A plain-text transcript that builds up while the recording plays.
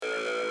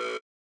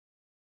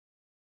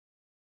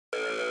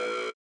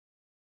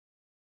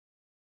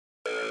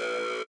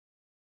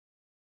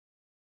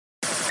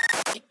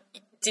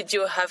Did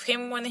you have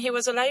him when he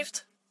was alive?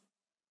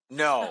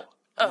 No.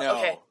 Oh, no.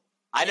 okay.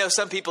 I know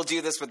some people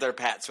do this with their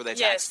pets where they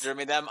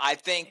taxidermy them. I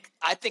think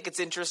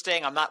it's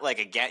interesting. I'm not like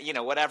again,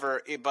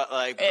 whatever, but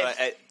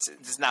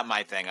it's not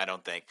my thing. I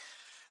don't think.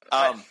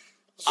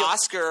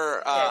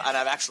 Oscar, and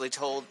I've actually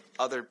told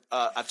other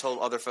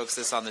folks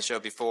this on the show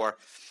before.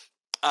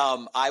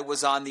 I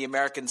was on the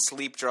American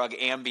sleep drug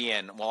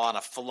Ambien while on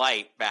a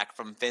flight back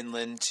from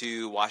Finland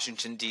to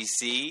Washington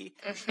D.C.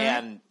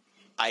 And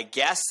I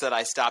guess that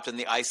I stopped in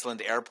the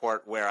Iceland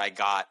airport where I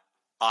got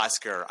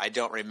Oscar. I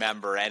don't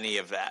remember any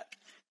of that.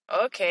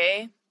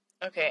 Okay.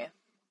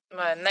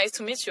 Well, nice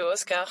to meet you,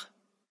 Oscar.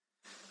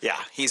 Yeah,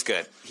 he's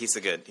good. He's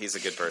a good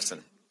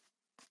person.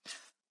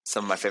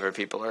 Some of my favorite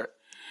people are.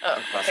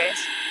 Oh, okay.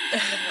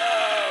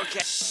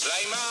 Okay. La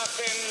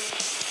imagen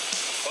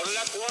por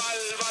la cual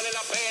vale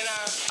la pena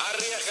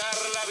arriesgar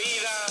la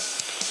vida,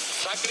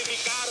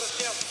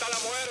 sacrificarse hasta la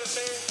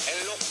muerte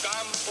en los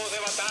campos de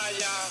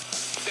batalla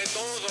de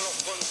todos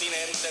los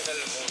continentes del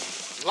mundo.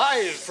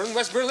 Live from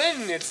West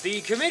Berlin, it's the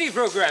committee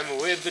program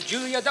with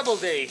Julia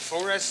Doubleday,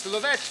 Forrest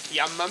Lovett,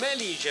 Fiamma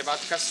Meli,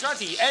 Jebat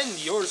Castrati, and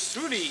yours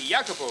truly,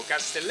 Jacopo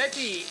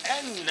Castelletti.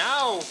 And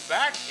now,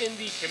 back in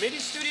the committee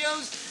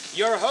studios,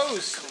 your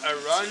host,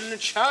 Arun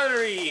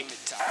Chowdhury.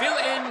 Fill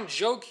in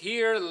joke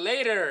here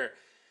later.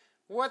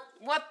 What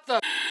the?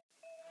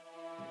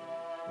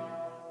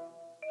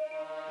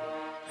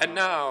 And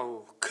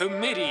now,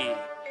 committee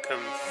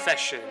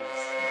confessions.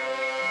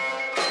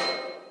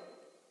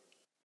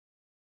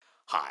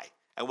 Hi,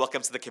 and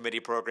welcome to the committee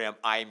program.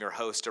 I am your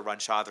host, Arun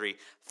Chowdhury.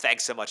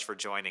 Thanks so much for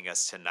joining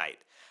us tonight.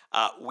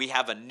 We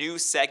have a new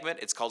segment.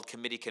 It's called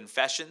Committee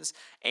Confessions,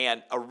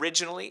 and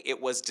originally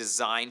it was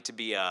designed to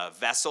be a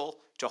vessel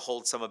to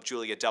hold some of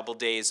Julia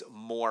Doubleday's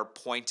more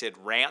pointed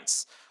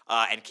rants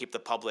and keep the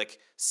public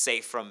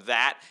safe from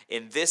that.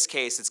 In this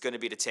case, it's going to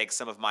be to take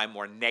some of my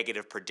more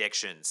negative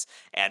predictions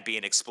and be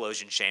an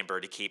explosion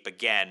chamber to keep,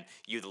 again,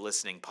 you, the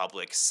listening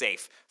public,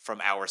 safe from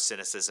our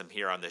cynicism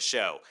here on the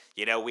show.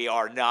 We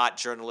are not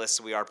journalists.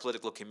 We are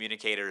political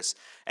communicators,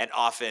 and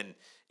often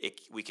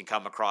we can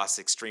come across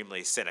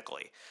extremely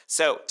cynically.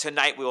 So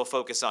tonight we will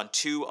focus on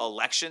two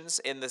elections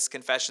in this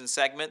confession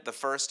segment. The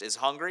first is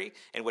Hungary,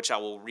 in which I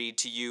will read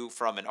to you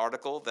from an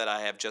article that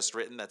I have just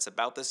written that's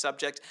about this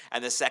subject.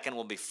 And the second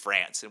will be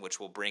France, in which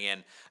we'll bring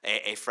in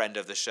a friend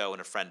of the show and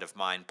a friend of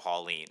mine,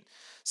 Pauline.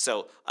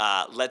 So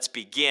let's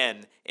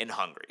begin in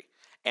Hungary.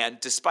 And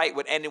despite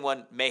what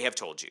anyone may have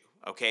told you,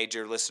 okay,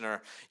 dear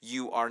listener,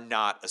 you are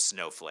not a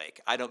snowflake.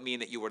 I don't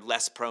mean that you are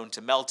less prone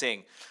to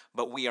melting,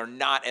 but we are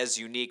not as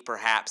unique,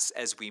 perhaps,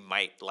 as we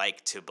might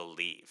like to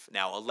believe.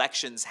 Now,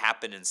 elections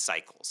happen in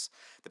cycles.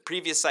 The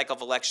previous cycle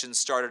of elections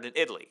started in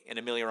Italy, in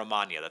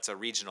Emilia-Romagna, that's a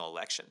regional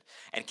election,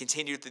 and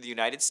continued through the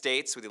United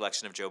States with the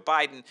election of Joe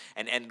Biden,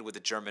 and ended with the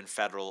German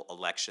federal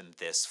election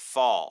this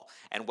fall.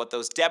 And what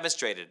those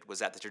demonstrated was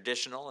that the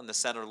traditional and the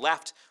center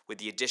left, with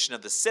the addition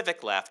of the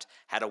civic left,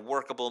 had a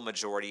workable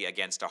majority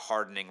against a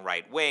hardening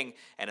right wing,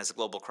 and as the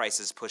global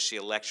crisis pushed the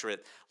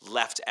electorate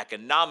left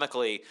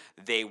economically,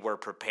 they were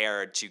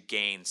prepared to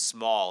gain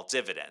small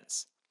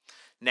dividends.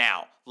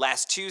 Now,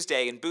 last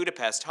Tuesday in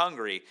Budapest,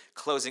 Hungary,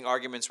 closing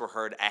arguments were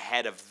heard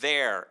ahead of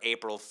their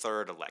April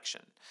 3rd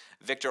election.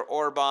 Viktor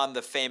Orban,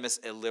 the famous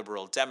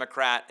illiberal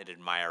Democrat, an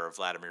admirer of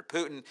Vladimir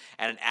Putin,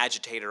 and an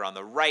agitator on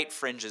the right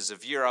fringes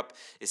of Europe,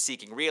 is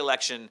seeking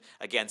re-election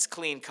against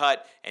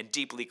clean-cut and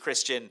deeply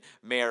Christian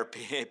Mayor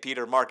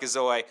Peter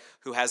Markizoy,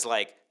 who has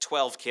like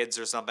 12 kids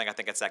or something, I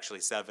think it's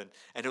actually 7,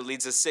 and who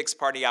leads a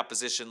 6-party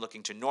opposition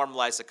looking to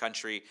normalize the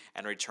country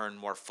and return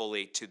more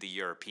fully to the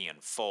European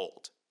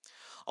fold.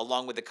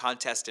 Along with the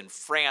contest in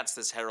France,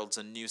 this heralds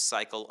a new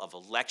cycle of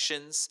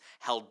elections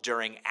held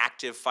during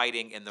active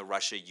fighting in the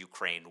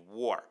Russia-Ukraine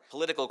war.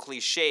 Political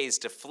cliches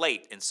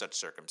deflate in such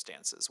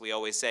circumstances. We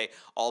always say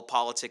all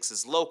politics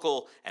is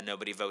local and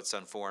nobody votes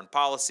on foreign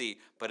policy,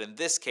 but in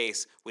this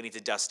case, we need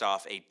to dust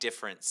off a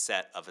different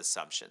set of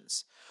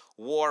assumptions.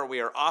 War, we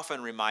are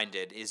often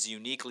reminded, is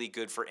uniquely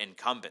good for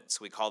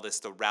incumbents. We call this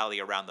the rally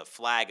around the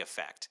flag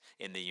effect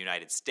in the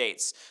United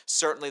States.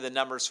 Certainly the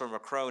numbers from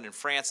Macron in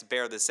France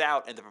bear this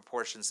out in the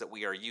proportions that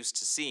we are used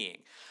to seeing.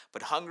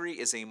 But Hungary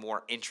is a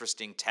more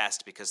interesting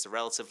test because the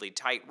relatively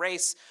tight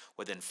race,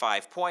 within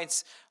 5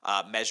 points,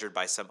 measured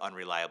by some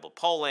unreliable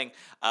polling,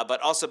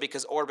 but also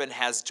because Orban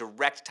has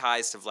direct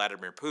ties to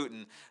Vladimir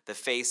Putin, the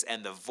face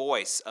and the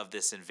voice of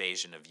this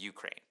invasion of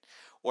Ukraine.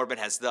 Orban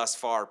has thus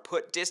far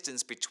put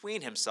distance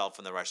between himself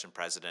and the Russian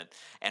president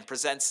and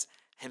presents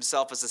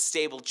himself as a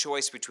stable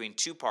choice between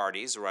two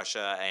parties,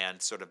 Russia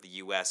and sort of the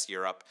US,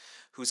 Europe,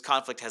 whose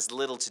conflict has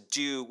little to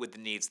do with the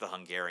needs of the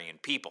Hungarian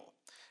people.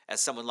 As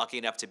someone lucky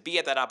enough to be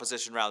at that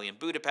opposition rally in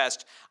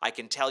Budapest, I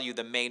can tell you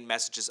the main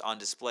messages on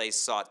display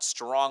sought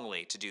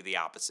strongly to do the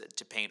opposite,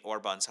 to paint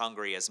Orban's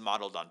Hungary as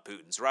modeled on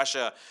Putin's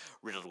Russia,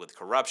 riddled with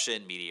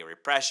corruption, media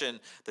repression,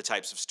 the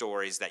types of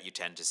stories that you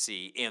tend to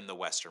see in the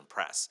Western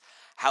press.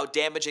 How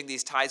damaging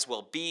these ties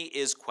will be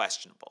is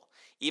questionable.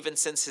 Even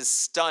since his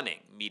stunning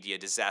media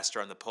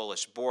disaster on the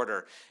Polish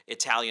border,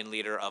 Italian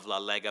leader of La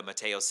Lega,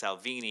 Matteo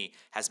Salvini,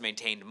 has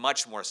maintained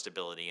much more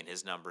stability in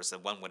his numbers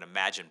than one would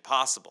imagine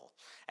possible.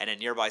 And in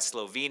nearby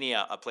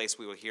Slovenia, a place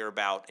we will hear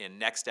about in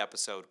next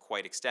episode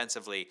quite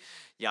extensively,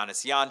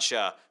 Janez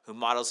Janša, who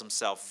models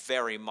himself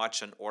very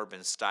much on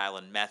Orban's style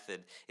and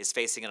method, is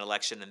facing an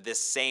election in this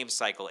same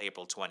cycle,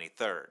 April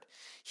 23rd.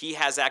 He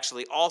has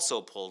actually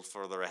also pulled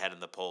further ahead in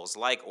the polls,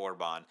 like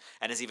Orban,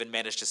 and has even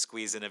managed to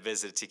squeeze in a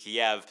visit to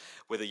Kiev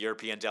with a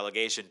European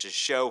delegation to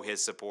show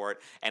his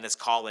support, and is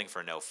calling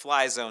for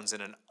no-fly zones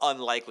and an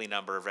unlikely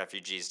number of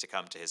refugees to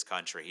come to his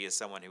country. He is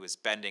someone who is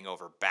bending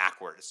over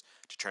backwards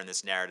to turn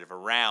this narrative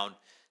around,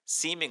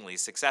 seemingly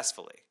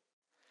successfully.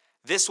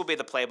 This will be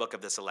the playbook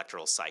of this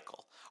electoral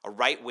cycle, a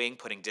right wing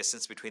putting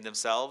distance between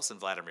themselves and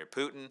Vladimir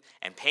Putin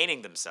and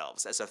painting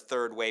themselves as a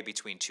third way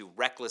between two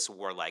reckless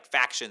warlike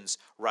factions,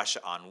 Russia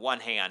on one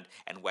hand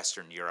and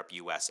Western Europe,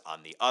 US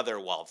on the other,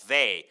 while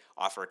they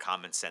offer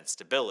common sense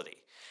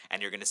stability.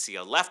 And you're going to see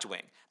a left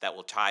wing that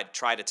will try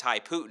to tie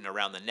Putin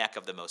around the neck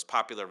of the most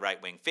popular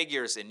right-wing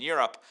figures in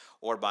Europe,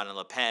 Orban and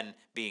Le Pen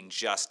being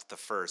just the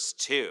first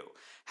two.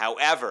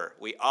 However,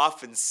 we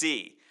often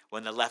see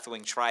when the left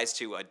wing tries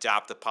to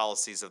adopt the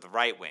policies of the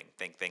right wing,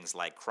 think things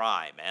like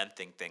crime and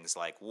think things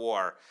like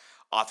war,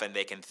 often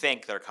they can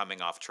think they're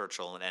coming off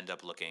Churchill and end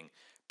up looking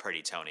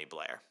pretty Tony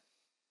Blair.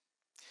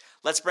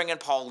 Let's bring in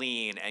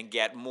Pauline and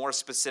get more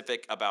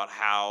specific about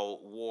how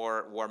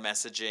war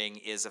messaging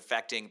is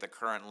affecting the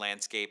current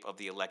landscape of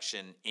the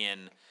election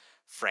in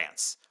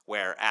France,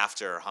 where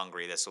after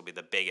Hungary, this will be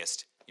the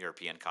biggest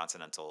European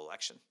continental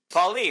election.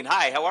 Pauline,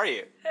 hi, how are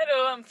you?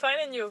 Hello, I'm fine,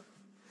 and you?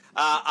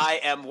 I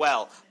am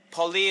well.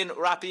 Pauline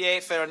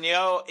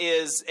Rapier-Ferniaud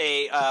is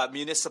a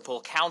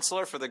municipal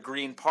councillor for the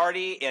Green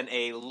Party in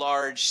a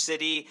large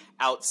city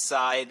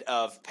outside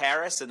of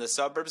Paris in the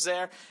suburbs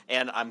there.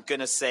 And I'm going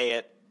to say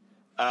it,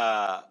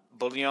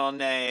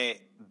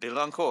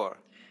 Boulogne-Billancourt.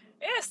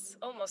 Yes,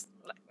 almost.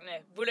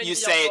 Boulogne-Billancourt. You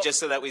say it just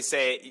so that we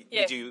say it,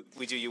 Yeah.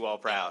 we do you all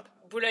proud.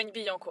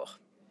 Boulogne-Billancourt.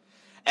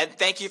 And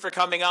thank you for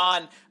coming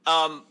on.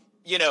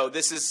 You know,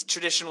 this is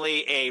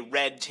traditionally a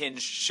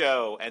red-tinged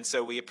show, and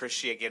so we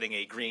appreciate getting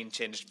a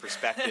green-tinged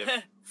perspective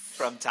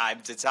from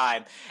time to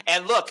time.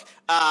 And look,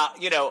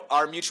 you know,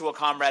 our mutual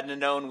comrade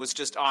Nanon was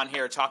just on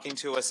here talking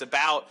to us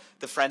about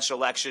the French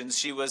elections.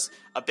 She was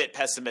a bit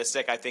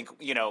pessimistic. I think,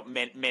 you know,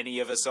 many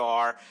of us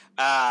are.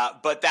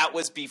 But that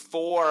was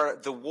before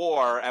the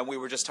war, and we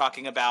were just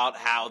talking about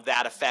how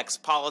that affects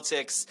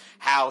politics,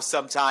 how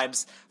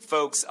sometimes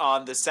folks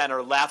on the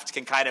center-left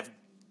can kind of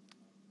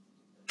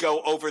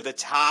go over the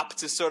top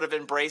to sort of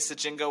embrace a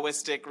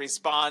jingoistic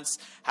response,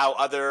 how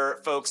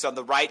other folks on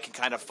the right can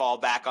kind of fall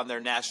back on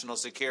their national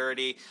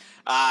security.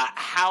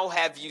 How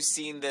have you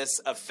seen this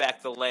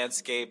affect the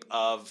landscape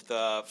of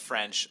the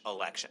French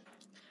election?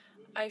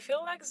 I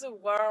feel like the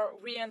war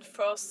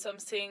reinforced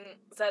something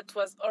that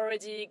was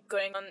already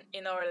going on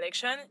in our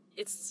election.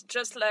 It's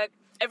just like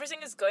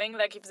everything is going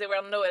like if there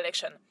were no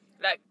election.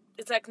 Like,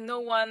 it's like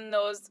no one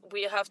knows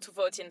we have to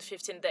vote in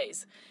 15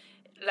 days.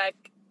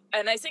 Like,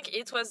 and I think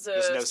it was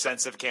There's no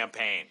sense of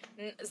campaign.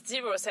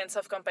 Zero sense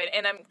of campaign.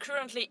 And I'm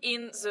currently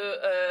in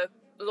the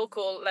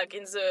local, like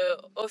in the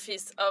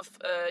office of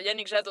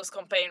Yannick Jadot's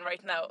campaign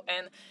right now.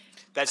 And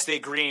That's the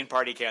Green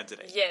Party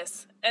candidate.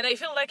 yes. And I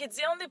feel like it's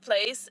the only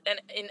place,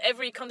 and in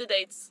every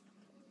candidate's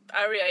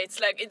area, it's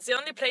like it's the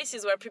only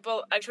places where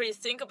people actually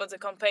think about the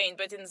campaign,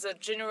 but in the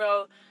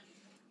general,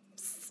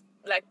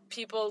 like,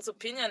 people's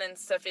opinion and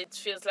stuff, it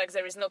feels like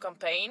there is no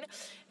campaign.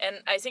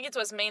 And I think it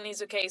was mainly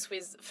the case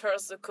with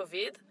first the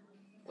COVID,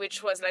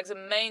 which was like the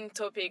main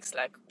topics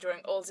like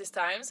during all these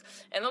times,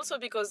 and also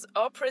because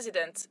our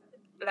president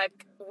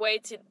like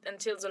waited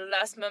until the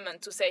last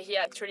moment to say he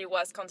actually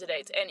was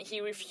candidate, and he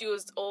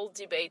refused all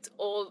debate,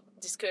 all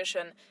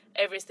discussion,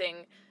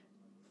 everything.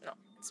 No,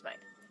 it's mine.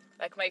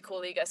 Like my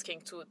colleague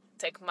asking to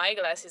take my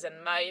glasses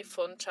and my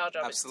phone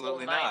charger.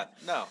 Absolutely it's all mine.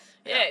 not. No.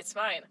 Yeah, it's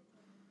mine.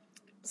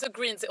 The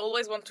Greens, they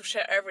always want to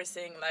share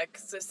everything. Like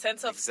the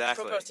sense of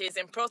Exactly. property is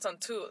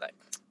important too. Like,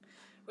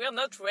 we are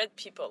not red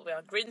people, we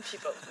are green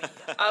people. We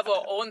have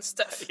our own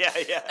stuff. Yeah,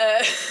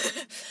 yeah.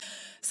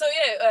 So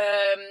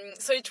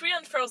it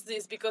reinforced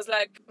this because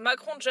like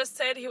Macron just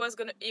said he was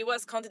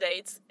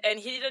candidate, and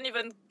he didn't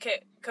even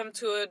come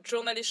to a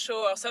journalist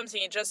show or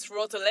something. He just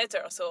wrote a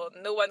letter, so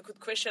no one could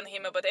question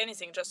him about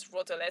anything. Just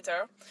wrote a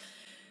letter,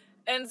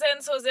 and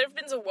then so there's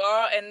been the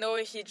war, and now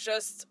he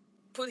just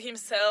put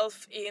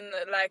himself in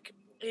like.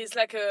 He's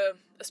like a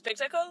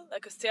spectacle,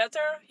 like a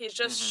theater. He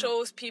just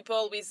shows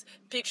people with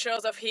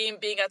pictures of him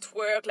being at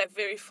work, like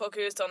very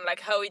focused on like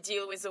how he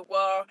deal with the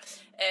war,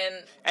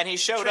 And he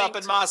showed up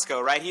in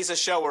Moscow, right? He's a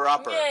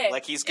shower-upper. Yeah,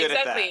 like he's good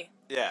exactly.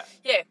 at that.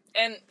 Yeah,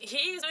 and he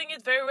is doing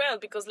it very well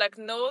because like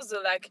knows the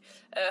like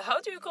how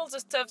do you call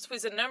the stuff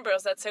with the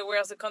numbers that say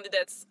where the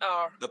candidates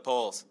are? The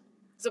polls.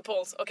 The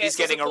polls. Okay, He's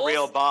so getting the a polls,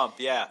 real bump,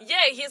 yeah.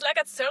 Yeah, he's like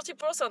at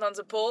 30% on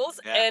the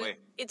polls, Yeah, and wait.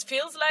 it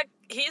feels like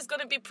he's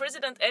gonna be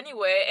president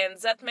anyway, and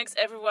that makes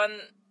everyone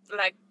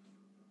like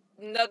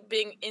not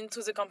being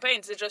into the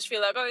campaigns. They just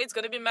feel like, oh, it's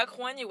going to be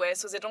Macron anyway,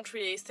 so they don't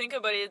really think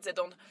about it. They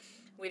don't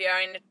really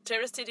are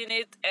interested in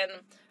it. And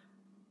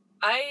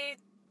I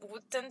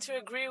would tend to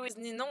agree with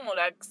Ninon,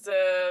 like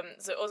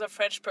the other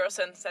French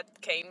person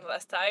that came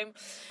last time,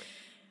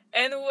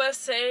 and who was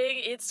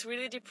saying it's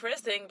really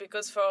depressing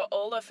because for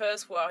all of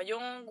us who are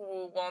young,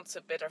 who want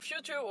a better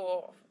future,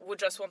 or who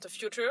just want a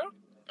future,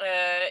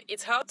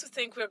 it's hard to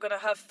think we're going to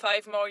have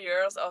 5 more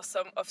years of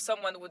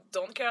someone who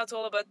don't care at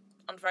all about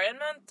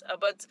environment,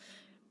 about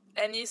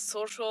any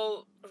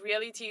social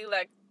reality.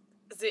 Like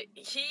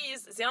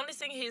the only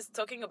thing he's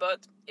talking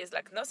about is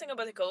like nothing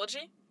about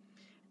ecology,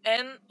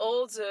 and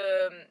all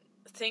the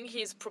thing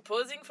he's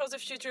proposing for the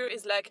future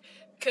is like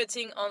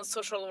cutting on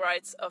social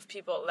rights of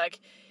people. Like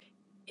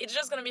it's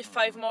just going to be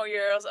 5 more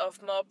years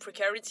of more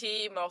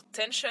precarity, more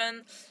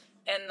tension,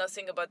 and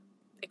nothing about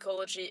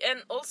ecology.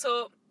 And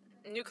also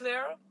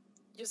nuclear.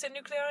 You say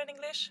nuclear in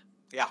English?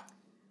 Yeah.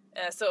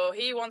 So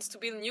he wants to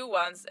build new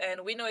ones,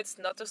 and we know it's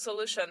not a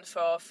solution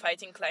for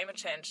fighting climate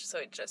change. So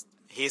it just...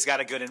 He's got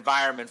a good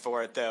environment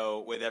for it,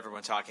 though, with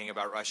everyone talking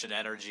about Russian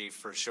energy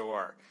for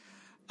sure.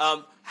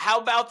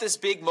 How about this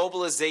big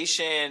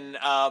mobilization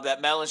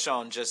that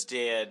Mélenchon just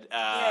did?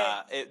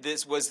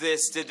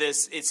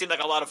 It seemed like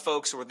a lot of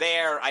folks were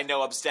there. I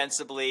know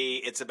ostensibly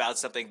it's about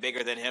something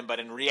bigger than him, but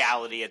in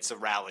reality it's a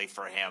rally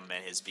for him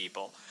and his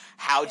people.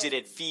 How did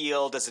it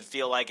feel? Does it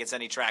feel like it's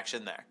any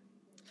traction there?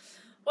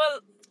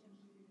 Well,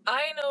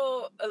 I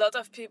know a lot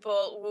of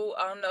people who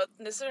are not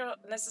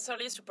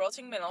necessarily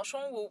supporting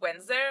Mélenchon who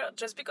went there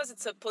just because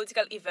it's a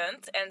political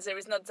event and there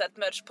is not that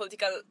much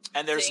political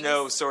and there's things.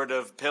 No sort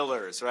of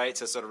pillars, right,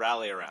 to sort of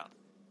rally around.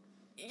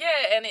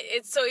 Yeah, and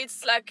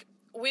it's like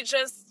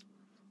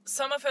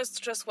some of us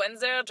just went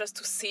there just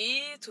to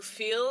see, to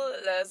feel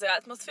the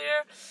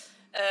atmosphere.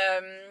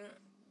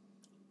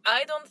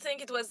 I don't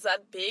think it was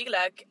that big.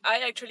 Like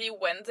I actually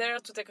went there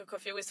to take a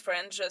coffee with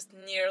friends just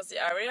near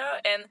the area,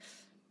 and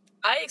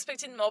I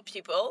expected more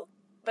people,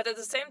 but at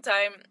the same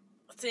time,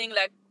 seeing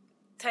like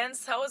tens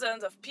of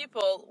thousands of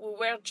people who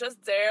were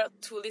just there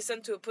to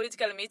listen to a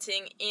political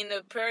meeting in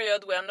a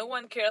period where no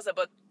one cares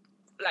about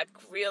like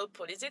real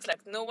politics, like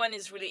no one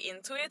is really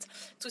into it,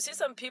 to see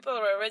some people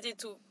who are ready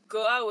to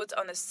go out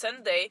on a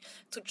Sunday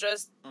to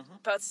just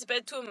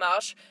participate to a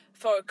march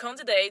for a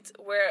candidate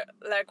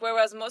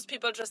whereas most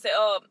people just say,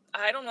 oh,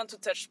 I don't want to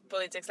touch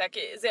politics, like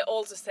they're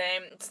all the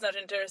same, it's not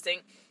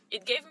interesting.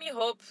 It gave me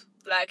hope,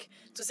 like,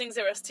 to think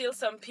there were still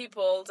some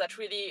people that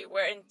really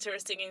were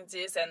interested in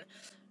this and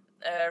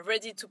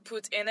ready to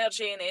put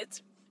energy in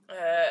it.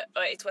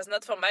 It was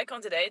not for my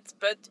candidate,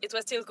 but it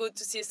was still good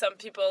to see some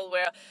people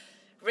were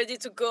ready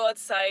to go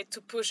outside to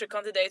push a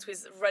candidate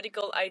with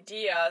radical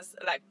ideas,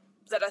 like,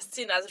 that are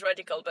seen as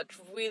radical, but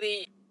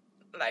really,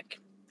 like,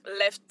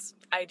 left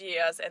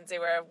ideas, and they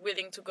were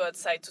willing to go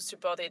outside to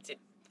support it. It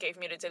gave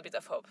me a little bit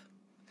of hope.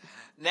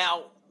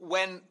 Now,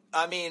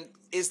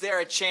 is there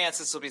a chance,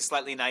 this will be a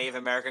slightly naive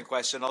American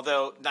question,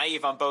 although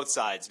naive on both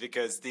sides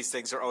because these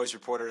things are always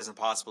reported as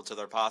impossible till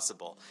they're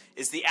possible,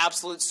 is the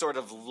absolute sort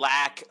of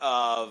lack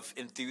of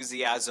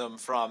enthusiasm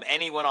from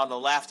anyone on the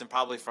left and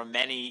probably from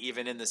many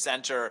even in the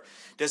center,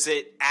 does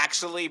it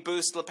actually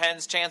boost Le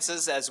Pen's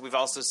chances, as we've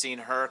also seen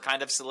her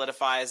kind of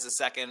solidify as the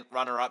second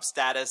runner-up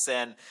status?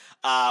 And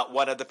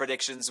one of the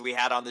predictions we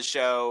had on the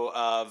show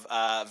of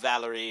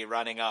Valérie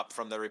running up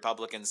from the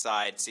Republican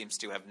side seems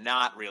to have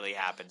not really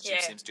happened. She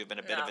seems to have been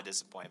a bit of a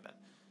disappointment.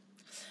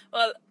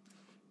 Well,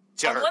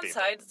 on one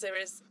side, there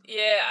is...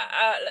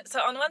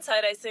 so on one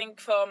side, I think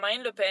for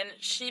Marine Le Pen,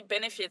 she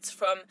benefits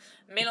from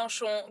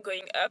Mélenchon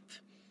going up.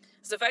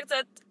 The fact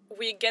that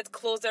we get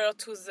closer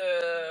to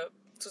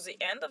the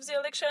end of the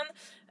election,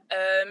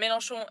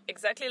 Mélenchon,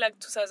 exactly like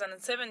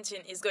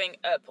 2017, is going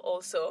up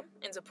also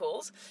in the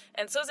polls.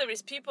 And so there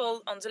is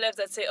people on the left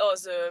that say, oh,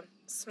 the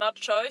smart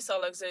choice, or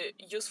like the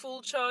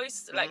useful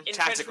choice, like in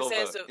tactical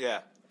French we say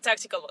vote.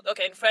 Tactical vote.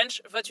 Okay, in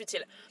French, vote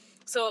utile.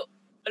 So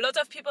a lot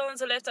of people on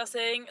the left are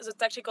saying the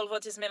tactical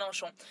vote is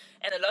Mélenchon.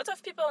 And a lot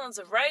of people on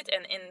the right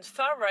and in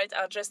far right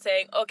are just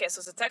saying, okay,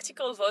 so the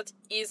tactical vote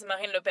is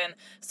Marine Le Pen.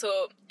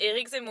 So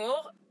Éric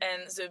Zemmour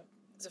and the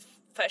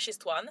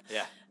fascist one,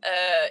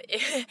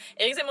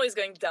 Éric Zemmour is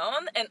going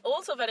down, and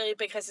also Valérie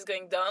Pécresse is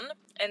going down,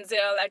 and they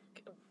are like,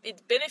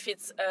 it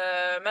benefits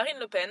Marine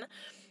Le Pen,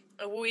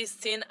 who is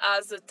seen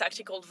as a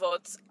tactical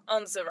vote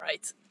on the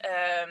right.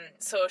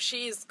 So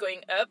she is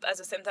going up at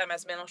the same time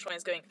as Mélenchon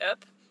is going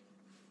up.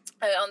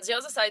 On the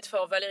other side,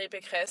 for Valérie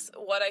Pécresse,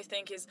 what I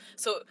think is...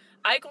 So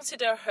I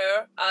consider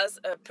her as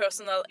a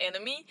personal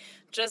enemy,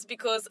 just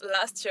because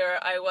last year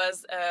I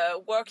was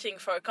working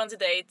for a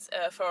candidate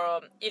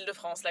for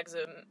Île-de-France, like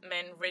the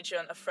main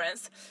region of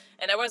France,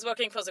 and I was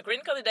working for the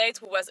Green candidate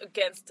who was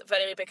against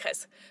Valérie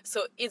Pécresse.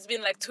 So it's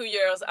been like 2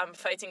 years I'm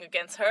fighting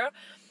against her.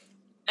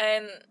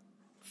 And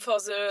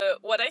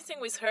what I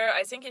think with her,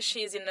 I think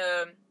she's in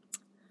a...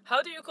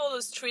 How do you call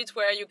a street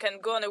where you can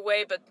go on a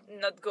way but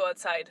not go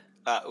outside?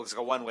 It was like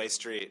a one-way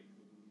street.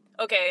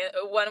 Okay,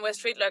 a one-way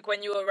street, like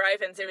when you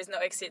arrive and there is no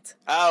exit.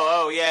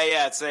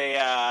 Yeah. It's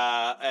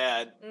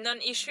a...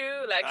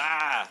 non-issue, like...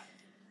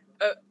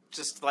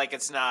 just like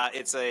it's not.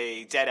 It's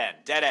a dead end.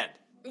 Dead end.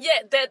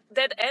 Yeah,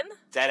 dead end.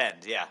 Dead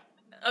end. Yeah.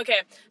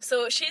 Okay,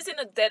 so she's in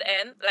a dead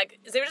end. Like,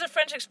 there is a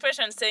French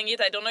expression saying it.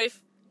 I don't know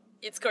if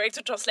it's correct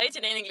to translate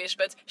it in English,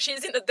 but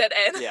she's in a dead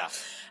end. Yeah.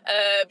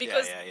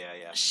 Because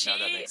yeah. she, No,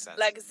 that makes sense.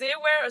 like, there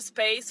were a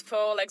space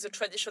for, like, the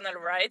traditional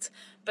right,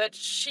 but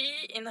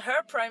she, in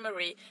her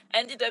primary,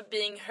 ended up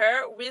being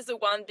her with the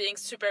one being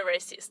super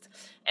racist.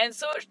 And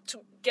so,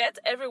 to get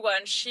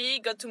everyone, she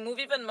got to move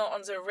even more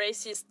on the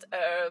racist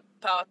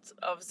part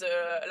of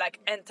the, like,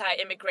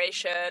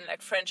 anti-immigration,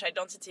 like, French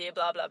identity,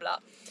 blah, blah, blah.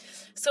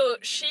 So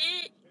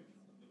she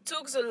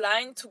took the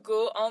line to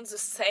go on the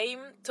same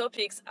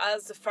topics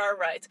as the far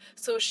right.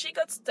 So she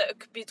got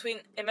stuck between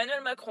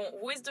Emmanuel Macron,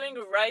 who is doing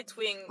a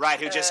right-wing... Right,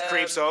 who just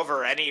creeps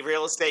over any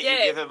real estate you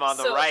give him on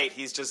the right,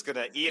 he's just going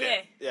to eat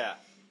it. Yeah.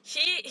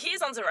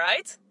 He's on the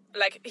right.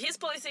 Like, his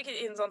policy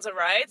is on the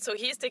right, so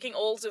he's taking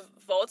all the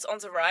votes on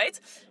the right.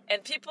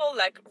 And people,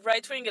 like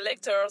right-wing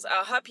electors,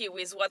 are happy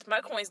with what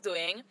Macron is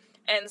doing.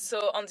 And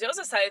so on the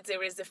other side,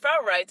 there is the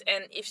far right.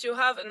 And if you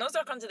have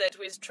another candidate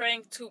who is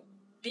trying to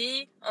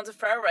be on the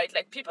far right,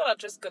 like, people are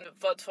just going to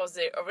vote for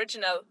the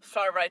original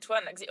far right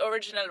one, like the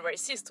original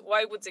racist.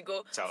 Why would they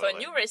go for a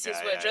new racist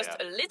who are just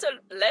a little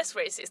less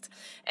racist?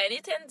 And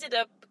it ended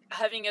up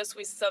having us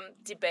with some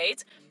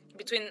debate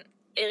between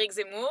Éric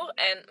Zemmour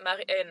and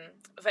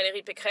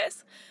Valérie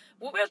Pécresse,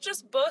 who were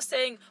just both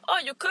saying, "Oh,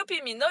 you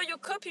copy me. No, you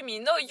copy me.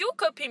 No, you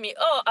copy me.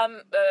 Oh,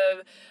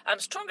 I'm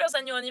stronger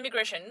than you on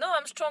immigration. No,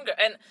 I'm stronger."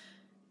 And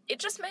it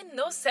just made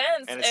no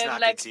sense. And it's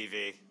not like, good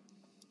TV.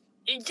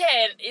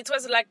 Yeah, it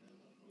was like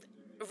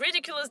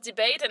ridiculous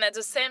debate, and at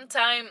the same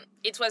time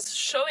it was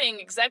showing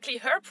exactly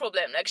her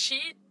problem. Like,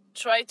 she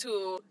tried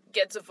to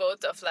get the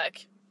vote of,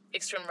 like,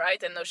 extreme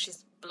right, and now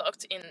she's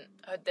blocked in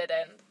her dead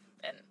end,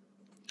 and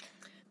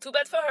too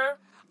bad for her.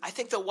 I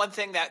think the one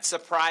thing that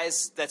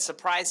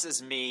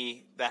surprises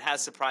me, that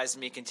has surprised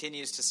me,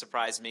 continues to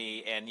surprise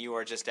me, and you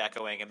are just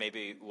echoing, and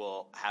maybe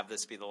we'll have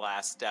this be the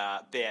last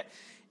bit,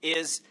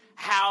 is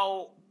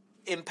how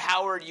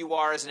empowered you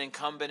are as an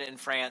incumbent in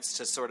France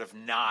to sort of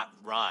not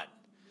run.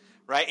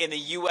 Right? In the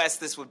U.S.,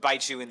 this would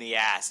bite you in the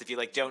ass if you,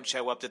 like, don't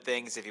show up to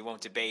things, if you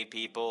won't debate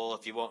people,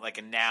 if you won't, like,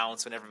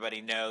 announce when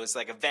everybody knows.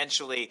 Like,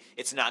 eventually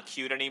it's not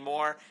cute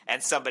anymore,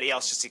 and somebody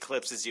else just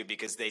eclipses you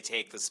because they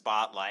take the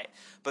spotlight.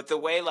 But the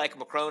way, like,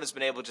 Macron has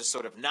been able to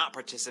sort of not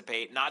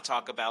participate, not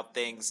talk about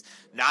things,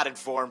 not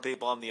inform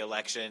people on the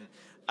election,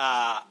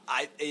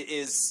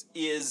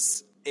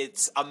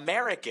 it's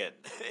American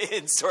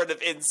in sort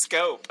of in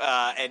scope,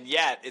 and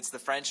yet it's the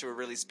French who are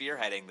really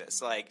spearheading this.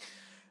 Like,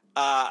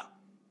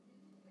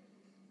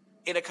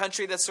 in a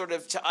country that sort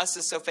of, to us,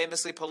 is so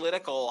famously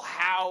political,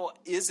 how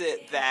is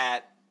it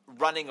that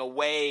running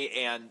away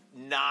and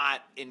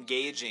not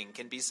engaging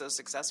can be so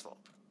successful?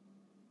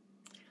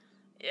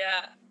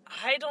 Yeah,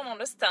 I don't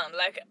understand.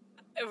 Like,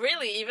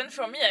 really, even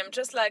for me, I'm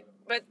just like,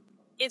 but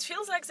it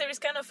feels like there is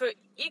kind of an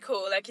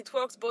echo, like it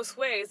works both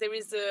ways. There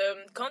is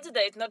a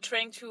candidate not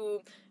trying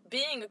to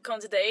being a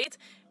candidate,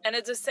 and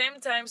at the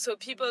same time, so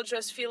people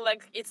just feel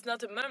like it's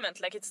not a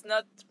moment, like it's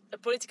not a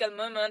political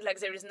moment, like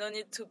there is no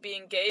need to be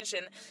engaged,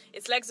 and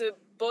it's like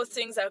both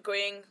things are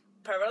going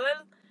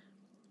parallel.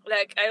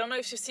 Like, I don't know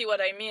if you see what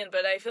I mean,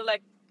 but I feel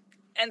like,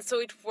 and so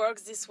it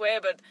works this way,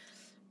 but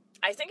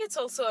I think it's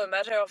also a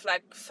matter of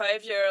like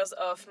 5 years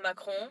of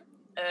Macron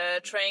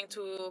trying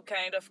to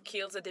kind of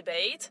kill the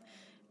debate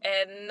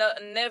and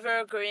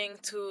never going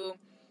to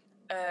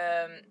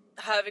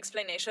have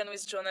explanation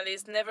with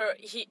journalists.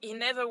 He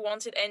never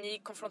wanted any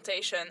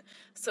confrontation.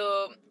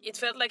 So it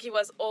felt like he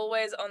was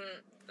always on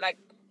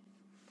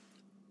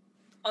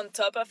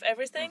top of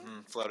everything.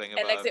 Mm-hmm, floating above,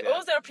 and like the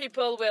other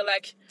people were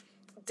like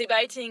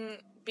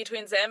debating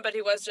between them, but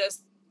he was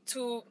just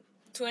too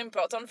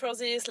important for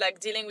this, like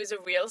dealing with the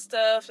real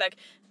stuff, like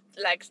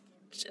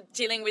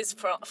dealing with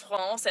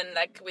France and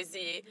like with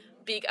the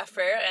big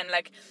affair, and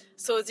like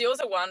so the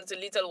other one, the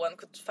little one,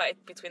 could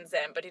fight between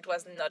them, but it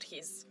was not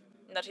his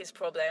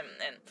problem.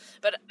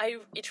 But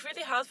it's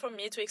really hard for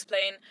me to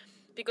explain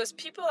because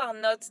people are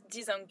not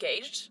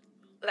disengaged.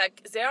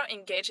 Like, they are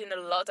engaged in a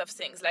lot of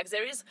things. Like,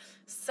 there is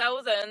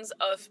thousands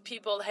of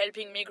people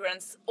helping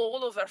migrants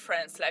all over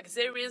France. Like,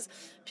 there is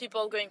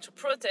people going to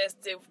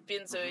protest. There have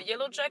been the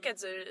Yellow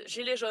Jackets, the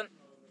Gilets jaunes.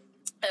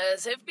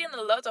 There have been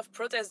a lot of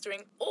protests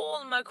during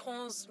all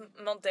Macron's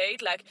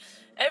mandate. Like,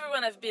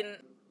 everyone have been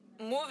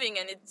moving,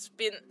 and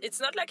it's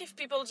not like if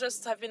people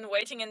just have been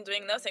waiting and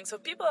doing nothing. So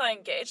people are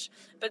engaged,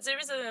 but there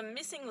is a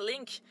missing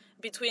link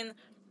between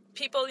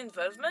people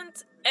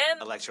involvement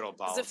and electoral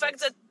politics. The fact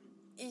that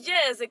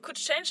yes, they could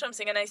change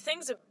something. And I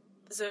think the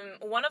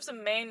one of the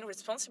main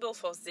responsible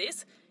for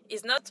this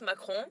is not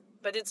Macron,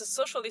 but it's the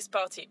Socialist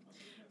Party.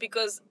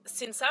 Because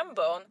since I'm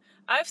born,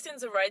 I've seen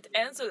the right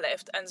and the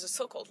left, and the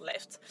so-called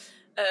left,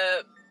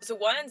 the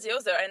one and the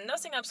other, and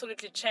nothing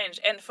absolutely changed.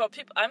 And for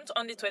people, I'm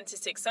only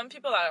 26. Some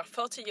people are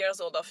 40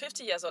 years old or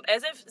 50 years old,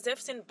 as if they've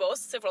seen both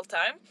several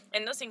times,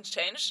 and nothing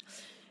changed.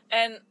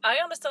 And I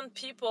understand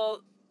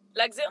people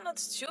like, they're not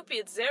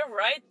stupid. They're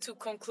right to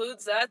conclude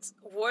that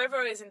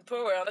whoever is in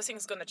power,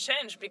 nothing's gonna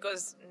change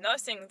because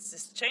nothing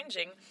is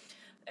changing.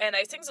 And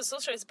I think the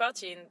Socialist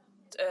Party in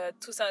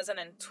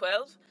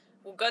 2012,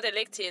 who got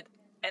elected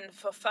and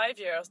for 5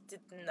 years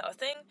did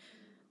nothing,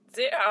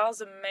 they are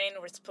the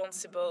main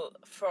responsible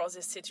for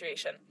this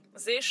situation.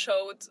 They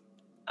showed,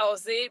 or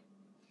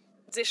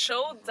they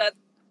showed that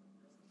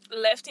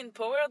left in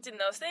power did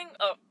nothing,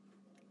 or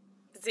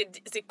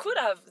they could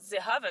have, they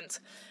haven't.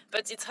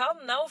 But it's hard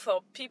now for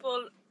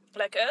people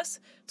like us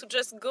to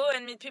just go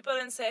and meet people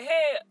and say,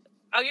 hey,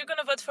 are you going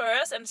to vote for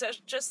us? And they're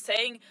just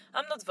saying,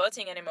 I'm not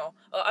voting anymore,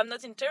 or I'm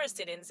not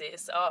interested in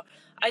this, or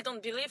I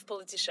don't believe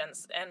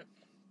politicians. And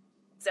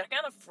they're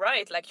kind of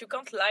right. Like, you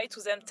can't lie to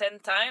them 10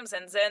 times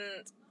and then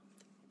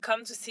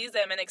come to see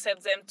them and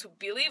accept them to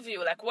believe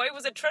you. Like, why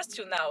would they trust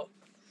you now?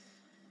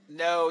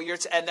 No,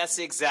 and that's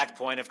the exact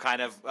point of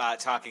kind of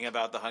talking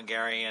about the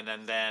Hungarian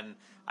and then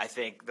I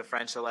think the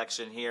French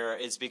election here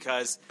is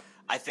because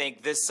I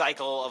think this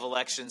cycle of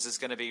elections is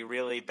going to be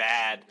really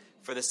bad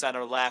for the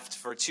center left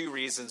for two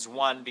reasons.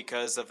 One,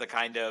 because of the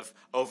kind of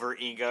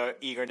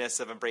eagerness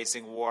of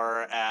embracing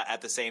war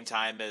at the same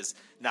time as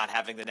not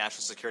having the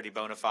national security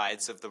bona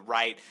fides of the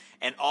right.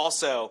 And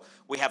also,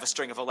 we have a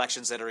string of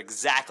elections that are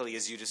exactly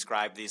as you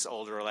described, these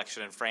older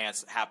election in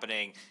France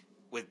happening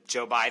with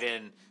Joe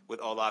Biden,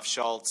 with Olaf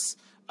Scholz,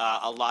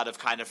 a lot of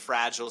kind of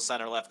fragile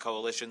center-left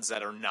coalitions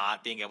that are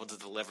not being able to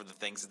deliver the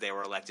things that they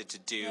were elected to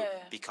do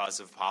because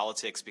of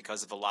politics,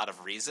 because of a lot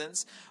of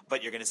reasons.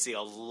 But you're going to see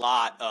a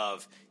lot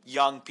of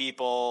young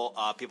people,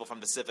 people from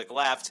the civic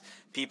left,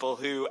 people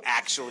who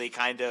actually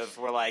kind of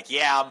were like,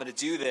 yeah, I'm going to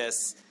do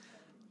this,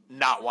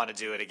 not want to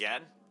do it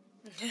again.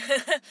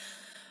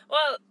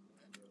 Well,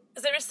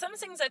 there is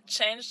something that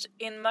changed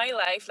in my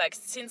life. Like,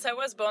 since I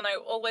was born, I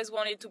always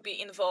wanted to be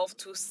involved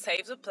to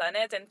save the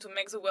planet and to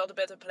make the world a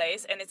better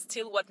place. And it's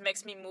still what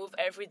makes me move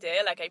every day.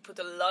 Like, I put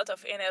a lot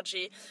of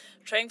energy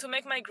trying to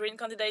make my green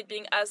candidate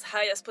being as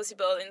high as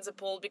possible in the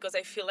poll because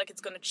I feel like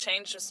it's going to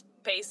change the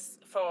space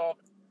for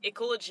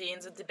ecology in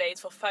the debate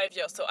for 5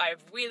 years. So I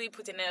really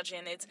put energy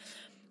in it.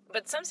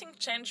 But something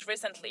changed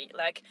recently.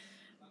 Like,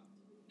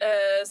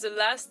 the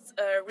last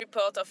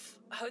report of,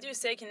 how do you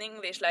say it in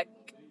English? Like,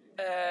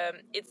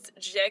 it's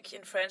GIEC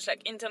in French,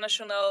 like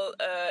international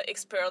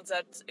experts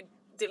that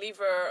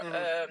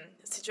deliver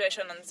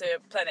situation on the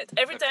planet.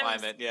 Every time,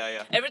 climate,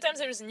 Every time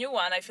there is a new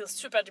one, I feel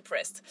super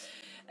depressed.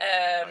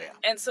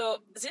 And so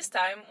this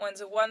time, when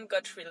the one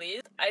got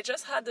released, I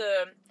just had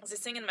this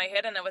thing in my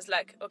head, and I was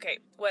like, okay,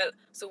 well,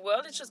 the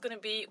world is just going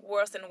to be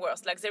worse and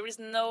worse. Like, there is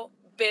no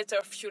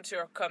better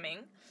future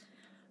coming.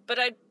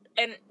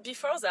 And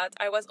before that,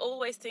 I was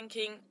always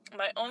thinking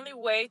my only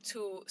way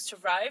to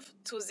survive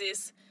to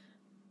this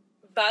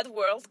bad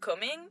world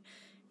coming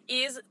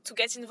is to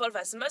get involved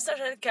as much as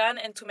I can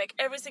and to make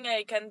everything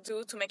I can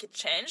do to make it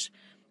change,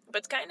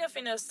 but kind of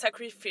in a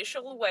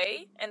sacrificial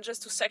way, and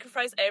just to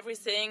sacrifice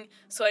everything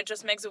so I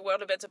just make the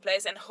world a better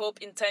place and hope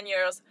in 10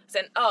 years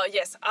then, oh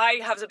yes, I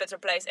have the better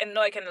place and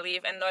now I can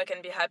live and now I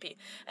can be happy.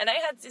 And I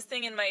had this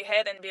thing in my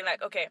head and being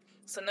like, okay,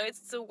 so now it's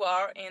the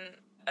war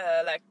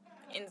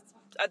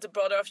at the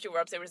border of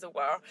Europe, there is a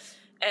war,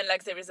 and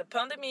like there is a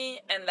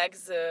pandemic, and like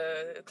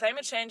the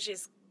climate change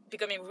is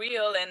becoming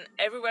real and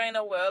everywhere in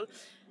our world.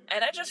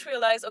 And I just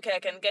realized, okay, I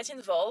can get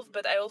involved,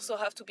 but I also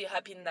have to be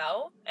happy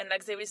now. And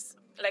like there is,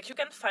 like, you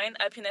can find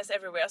happiness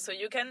everywhere. So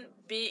you can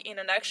be in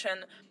an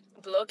action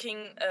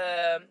blocking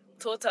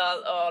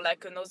Total or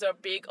like another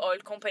big oil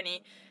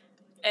company,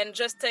 and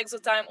just take the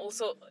time.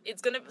 Also,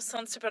 it's gonna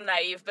sound super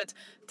naive, but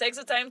take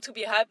the time to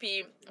be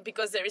happy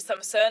because there is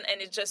some sun and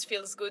it just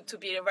feels good to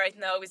be right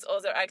now with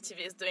other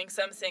activists doing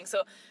something.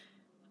 So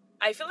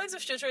I feel like the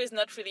future is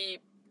not really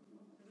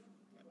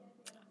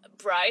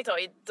bright, or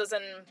it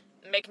doesn't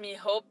make me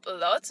hope a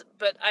lot,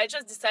 but I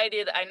just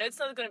decided, I know it's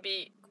not going to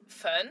be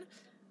fun,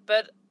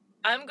 but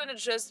I'm going to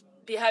just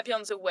be happy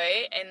on the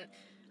way, and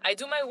I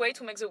do my way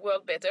to make the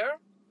world better.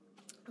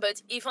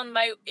 But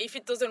if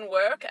it doesn't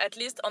work, at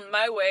least on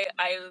my way,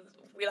 I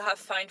will have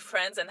find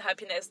friends and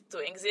happiness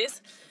doing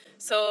this.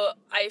 So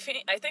I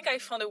think I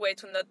found a way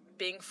to not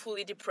being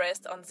fully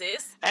depressed on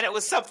this. And it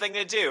was something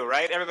to do,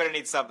 right? Everybody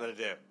needs something to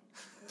do.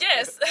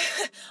 Yes.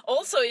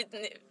 Also,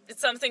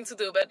 it's something to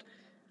do, but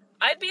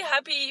I'd be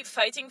happy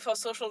fighting for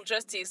social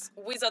justice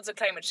without the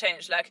climate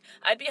change. Like,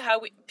 I'd be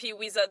happy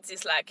without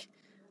this, like,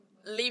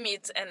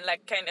 limit and,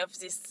 like, kind of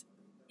this,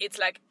 it's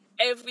like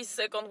every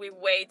second we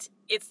wait,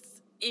 it's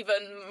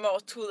even more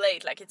too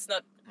late. Like, it's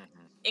not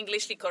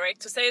Englishly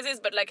correct to say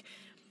this, but, like,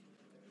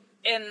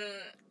 and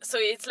so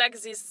it's like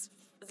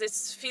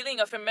this feeling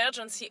of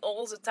emergency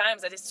all the time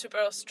that is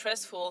super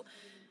stressful.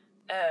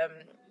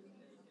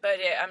 But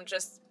yeah, I'm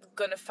just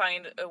gonna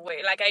find a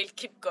way. Like, I'll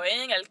keep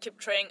going, I'll keep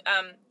trying.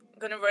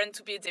 Gonna run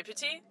to be a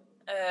deputy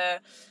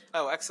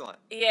Oh, excellent.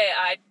 Yeah,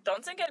 I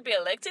don't think I'll be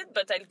elected,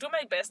 but I'll do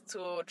my best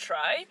to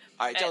try.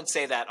 All right, don't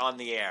say that on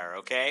the air,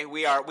 okay?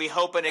 We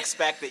hope and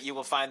expect that you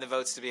will find the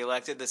votes to be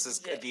elected. This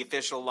is Yeah. the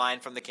official line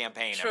from the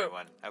campaign, True.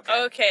 everyone.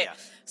 Okay. Okay. Yeah.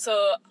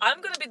 So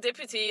I'm gonna be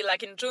deputy.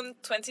 Like in June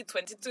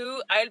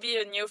 2022, I'll be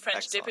a new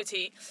French Excellent.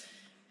 deputy,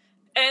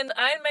 and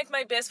I'll make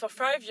my best for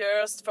 5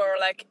 years for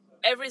like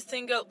every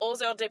single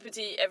other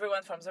deputy,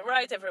 everyone from the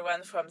right,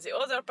 everyone from the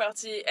other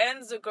party,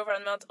 and the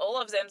government. All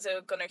of them,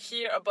 they're gonna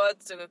hear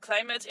about the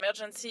climate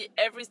emergency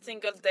every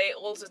single day,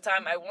 all the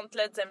time. I won't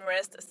let them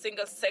rest a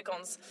single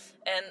second,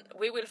 and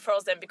we will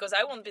force them because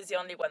I won't be the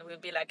only one. We'll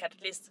be like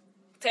at least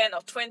 10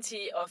 or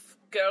 20 of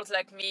girls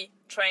like me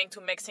trying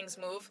to make things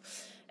move,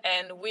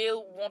 and we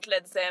won't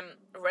let them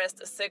rest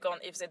a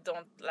second if they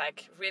don't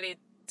like really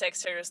take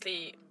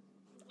seriously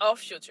our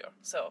future.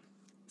 So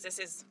this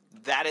is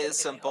That is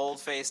some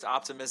bold-faced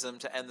optimism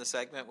to end the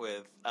segment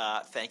with.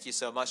 Thank you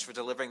so much for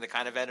delivering the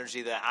kind of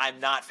energy that I'm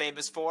not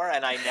famous for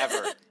and I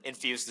never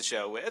infuse the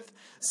show with.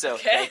 So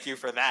thank you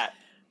for that.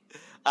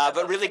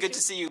 But really good to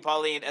see you,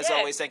 Pauline. As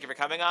always, thank you for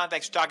coming on.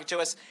 Thanks for talking to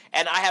us.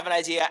 And I have an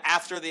idea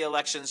after the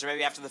elections, or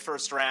maybe after the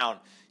first round,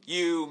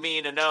 you,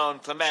 me, Nanon,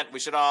 Clement, we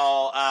should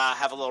all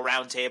have a little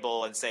round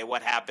table and say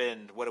what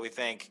happened, what do we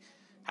think,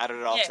 how did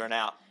it all turn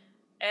out?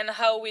 And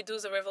how we do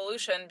the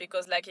revolution,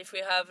 because like if we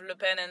have Le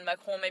Pen and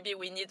Macron, maybe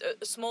we need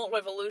a small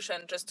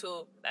revolution just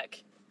to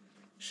like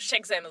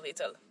shake them a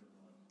little.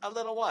 A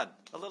little one,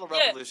 a little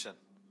revolution.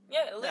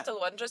 Yeah, a little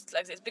one, just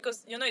like this,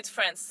 because you know it's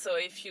France. So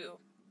if you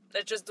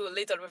let's just do a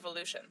little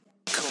revolution.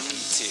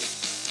 Comite,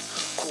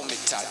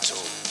 comitato,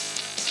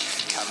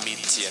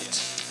 comitiet,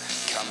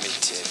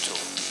 comiteto,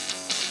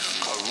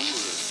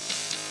 carul,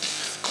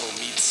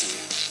 comiti,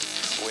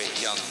 we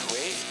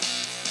youngwe,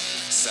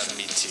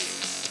 submiti,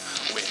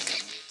 we.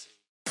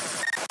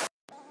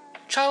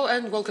 Ciao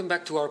and welcome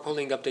back to our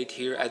polling update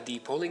here at the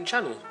Polling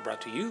Channel, brought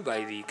to you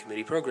by the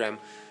Committee Program.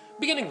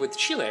 Beginning with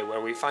Chile,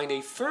 where we find a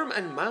firm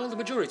and mild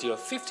majority of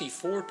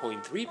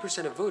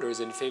 54.3% of voters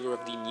in favor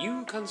of the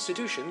new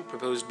constitution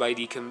proposed by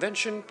the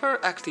convention per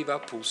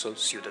Activa Pulso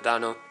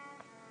Ciudadano.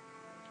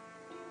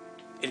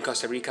 In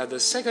Costa Rica, the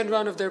second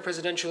round of their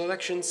presidential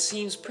election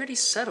seems pretty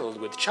settled,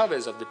 with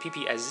Chavez of the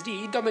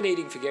PPSD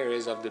dominating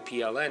Figueres of the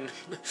PLN.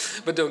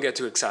 But don't get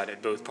too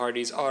excited, both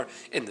parties are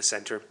in the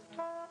center.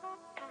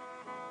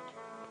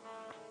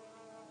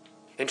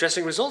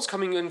 Interesting results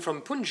coming in from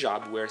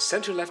Punjab, where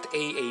centre-left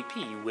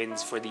AAP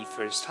wins for the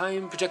first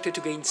time, projected to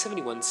gain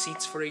 71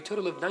 seats for a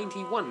total of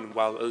 91,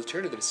 while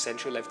alternative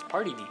centre-left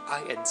party, the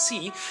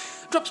INC,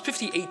 drops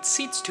 58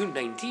 seats to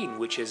 19,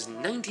 which is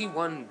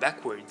 91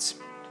 backwards.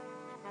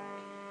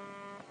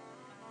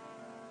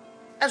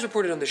 As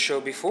reported on the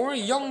show before,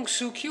 Young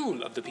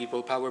Suk-yeol of the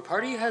People Power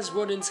Party has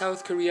won in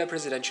South Korea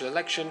presidential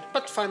election,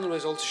 but final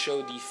results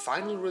show the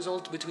final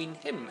result between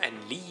him and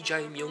Lee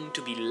Jae-myung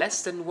to be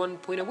less than 1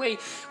 point away,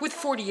 with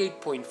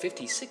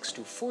 48.56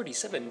 to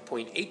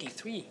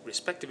 47.83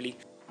 respectively.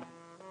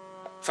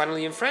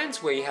 Finally in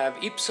France, we have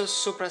Ipsos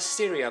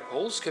Soprasteria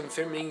polls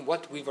confirming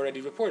what we've already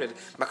reported.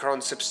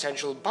 Macron's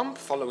substantial bump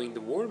following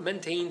the war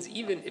maintains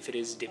even if it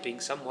is dipping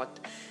somewhat.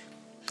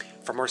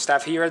 From our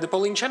staff here at the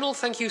Polling Channel,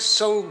 thank you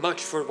so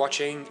much for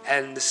watching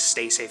and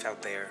stay safe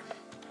out there.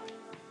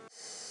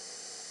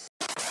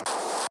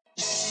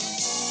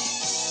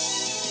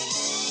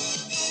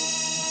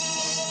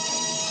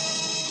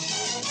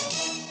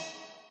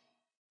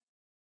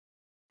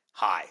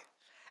 Hi,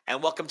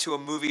 and welcome to A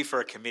Movie for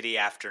a Committee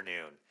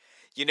Afternoon.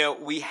 You know,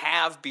 we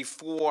have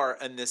before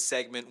in this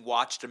segment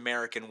watched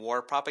American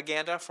war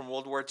propaganda from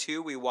World War II.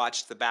 We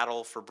watched The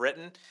Battle for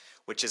Britain,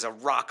 which is a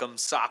rock'em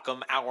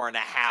sock'em hour and a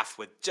half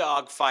with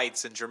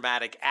dogfights and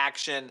dramatic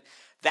action.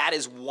 That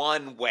is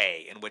one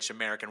way in which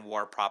American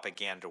war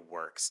propaganda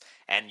works.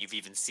 And you've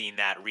even seen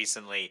that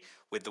recently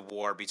with the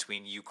war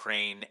between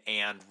Ukraine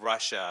and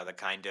Russia, the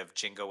kind of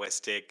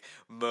jingoistic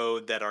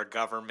mode that our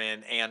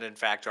government and, in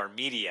fact, our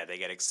media, they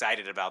get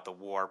excited about the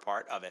war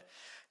part of it.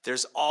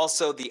 There's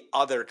also the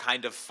other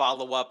kind of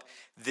follow-up,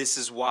 this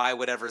is why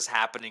whatever's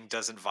happening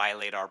doesn't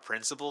violate our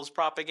principles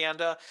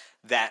propaganda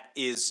that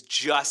is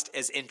just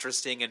as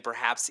interesting and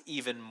perhaps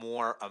even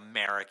more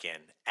American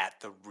at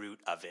the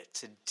root of it.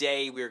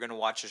 Today we're going to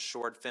watch a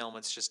short film,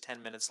 it's just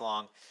 10 minutes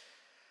long,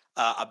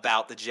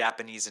 about the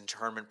Japanese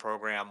internment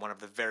program, one of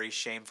the very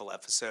shameful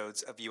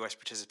episodes of U.S.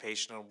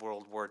 participation in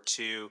World War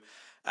II.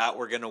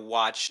 We're going to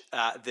watch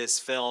this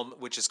film,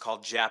 which is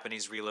called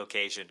Japanese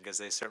Relocation, because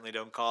they certainly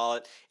don't call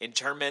it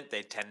internment.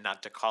 They tend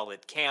not to call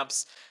it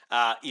camps,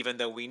 even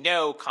though we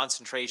know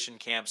concentration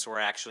camps were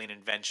actually an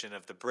invention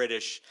of the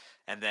British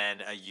and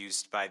then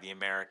used by the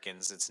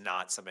Americans. It's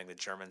not something the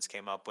Germans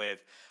came up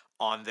with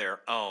on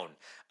their own.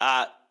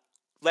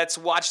 Let's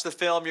watch the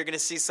film. You're going to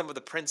see some of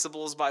the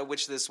principles by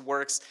which this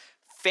works.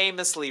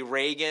 Famously,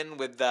 Reagan,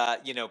 with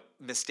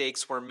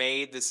mistakes were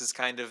made. This is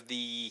kind of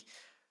the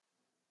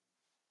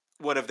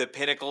one of the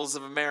pinnacles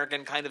of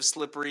American kind of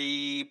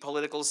slippery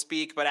political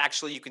speak, but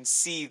actually you can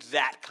see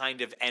that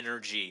kind of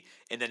energy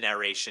in the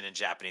narration in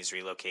Japanese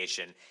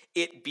Relocation.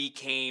 It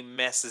became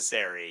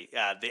necessary.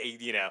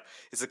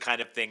 It's the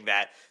kind of thing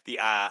that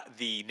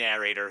the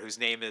narrator, whose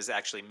name is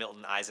actually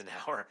Milton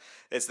Eisenhower,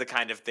 it's the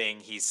kind of thing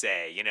he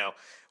say,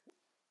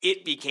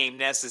 it became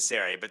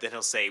necessary, but then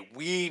he'll say,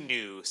 we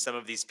knew some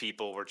of these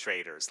people were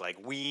traitors. Like,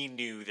 we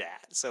knew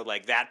that. So,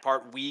 like, that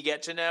part we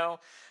get to know.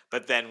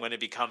 But then when it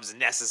becomes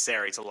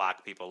necessary to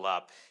lock people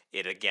up,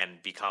 it again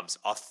becomes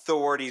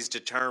authorities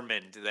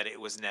determined that it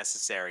was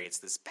necessary. It's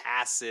this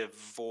passive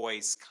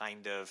voice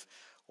kind of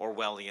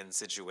Orwellian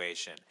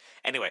situation.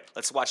 Anyway,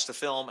 let's watch the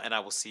film, and I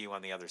will see you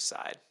on the other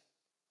side.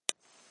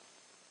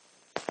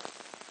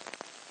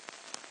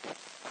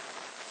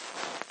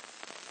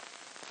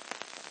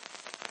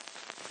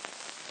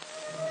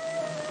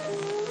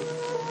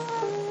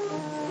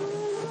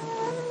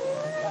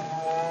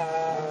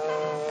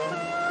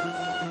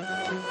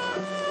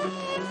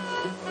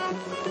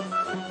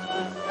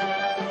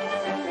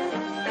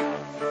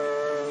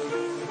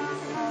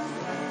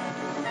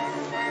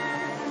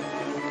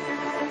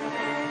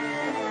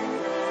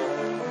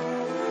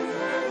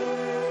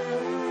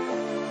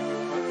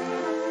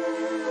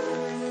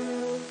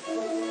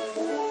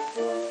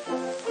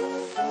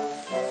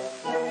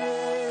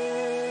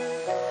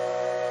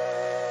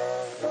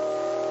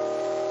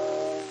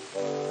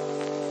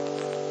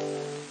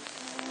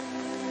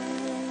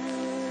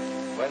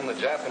 When the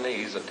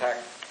Japanese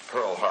attacked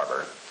Pearl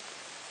Harbor,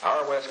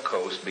 our west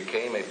coast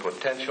became a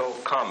potential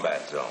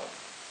combat zone.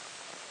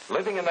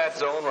 Living in that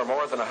zone were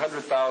more than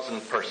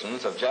 100,000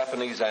 persons of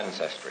Japanese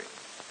ancestry,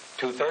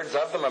 2/3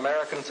 of them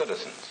American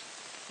citizens,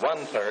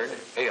 1/3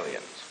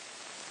 aliens.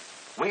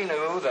 We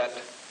knew that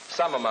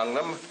some among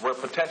them were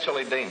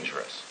potentially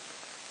dangerous.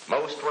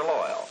 Most were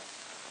loyal.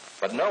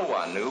 But no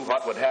one knew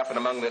what would happen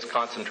among this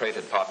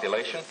concentrated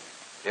population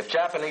if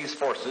Japanese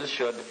forces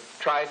should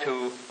try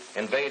to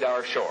invade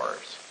our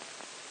shores.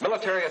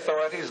 Military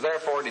authorities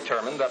therefore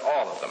determined that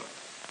all of them,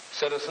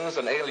 citizens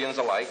and aliens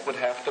alike, would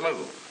have to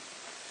move.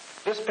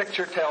 This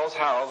picture tells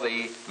how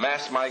the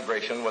mass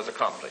migration was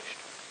accomplished.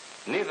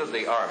 Neither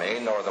the Army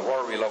nor the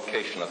War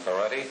Relocation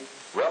Authority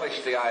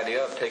relished the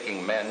idea of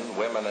taking men,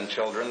 women, and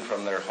children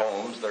from their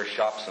homes, their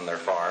shops, and their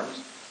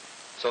farms.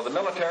 So the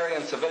military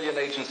and civilian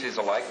agencies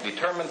alike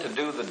determined to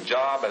do the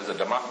job as a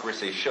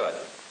democracy should,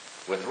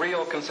 with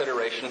real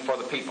consideration for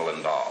the people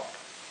involved.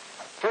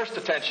 First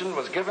attention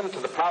was given to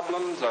the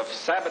problems of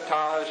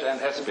sabotage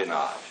and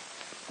espionage.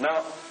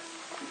 Now,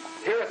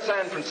 here at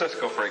San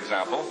Francisco, for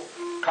example,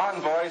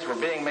 convoys were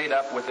being made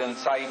up within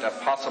sight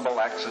of possible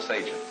Axis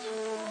agents.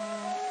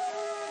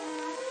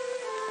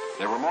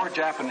 There were more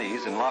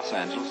Japanese in Los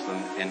Angeles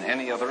than in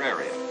any other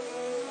area.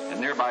 At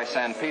nearby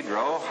San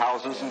Pedro,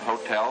 houses and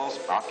hotels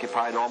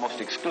occupied almost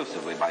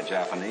exclusively by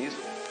Japanese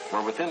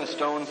were within a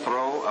stone's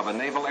throw of a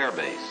naval air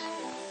base,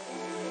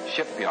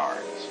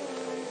 shipyards,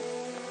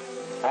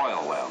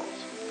 oil wells.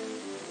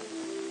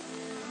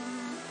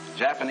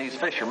 Japanese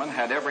fishermen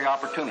had every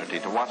opportunity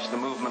to watch the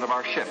movement of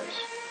our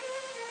ships.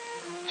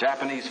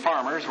 Japanese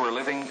farmers were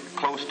living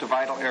close to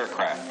vital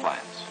aircraft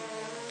plants.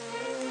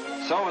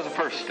 So, as a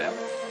first step,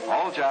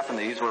 all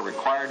Japanese were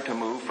required to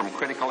move from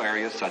critical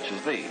areas such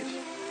as these.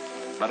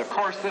 But of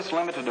course, this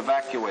limited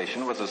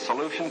evacuation was a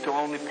solution to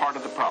only part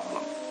of the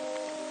problem.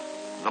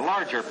 The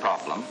larger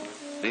problem,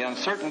 the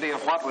uncertainty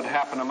of what would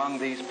happen among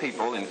these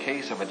people in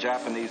case of a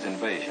Japanese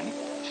invasion,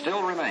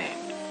 still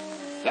remained.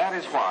 That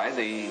is why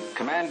the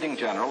commanding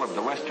general of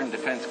the Western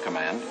Defense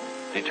Command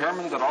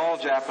determined that all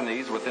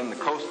Japanese within the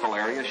coastal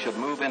area should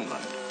move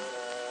inland.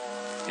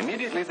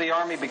 Immediately, the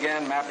Army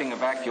began mapping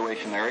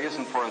evacuation areas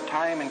and for a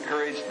time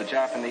encouraged the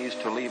Japanese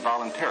to leave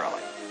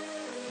voluntarily.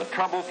 The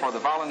trouble for the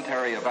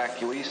voluntary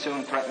evacuees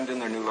soon threatened in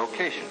their new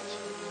locations.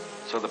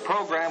 So the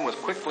program was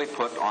quickly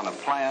put on a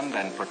planned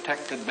and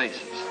protected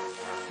basis.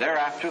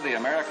 Thereafter, the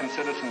American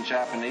citizen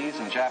Japanese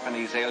and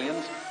Japanese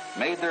aliens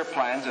made their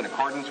plans in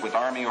accordance with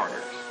Army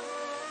orders.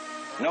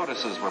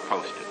 Notices were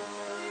posted.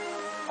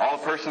 All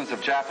persons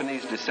of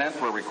Japanese descent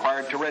were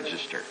required to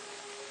register.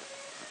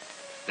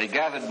 They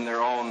gathered in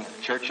their own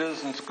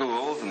churches and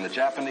schools, and the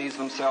Japanese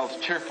themselves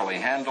cheerfully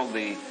handled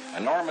the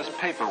enormous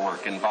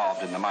paperwork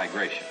involved in the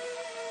migration.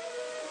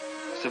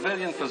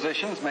 Civilian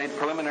physicians made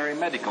preliminary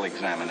medical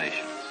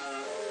examinations.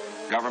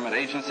 Government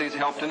agencies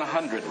helped in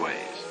 100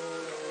 ways.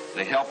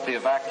 They helped the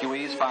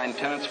evacuees find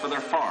tenants for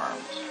their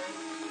farms.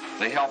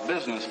 They helped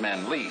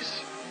businessmen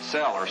lease,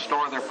 sell, or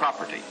store their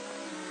property.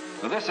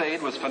 Now, this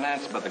aid was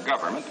financed by the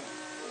government,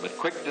 but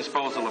quick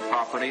disposal of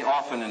property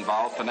often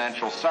involved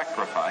financial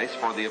sacrifice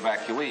for the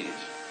evacuees.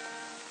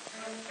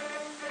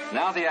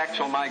 Now the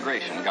actual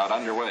migration got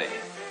underway.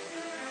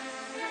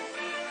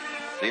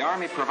 The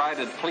Army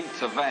provided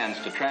fleets of vans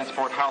to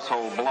transport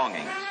household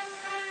belongings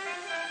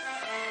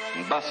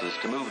and buses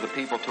to move the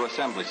people to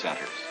assembly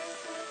centers.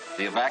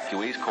 The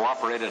evacuees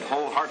cooperated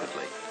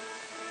wholeheartedly.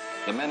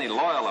 The many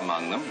loyal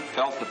among them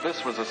felt that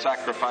this was a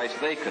sacrifice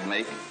they could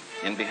make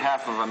in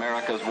behalf of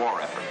America's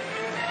war effort.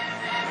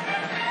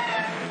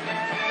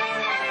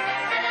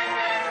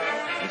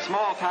 In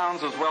small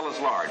towns as well as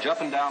large,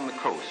 up and down the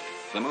coast,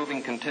 the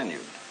moving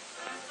continued.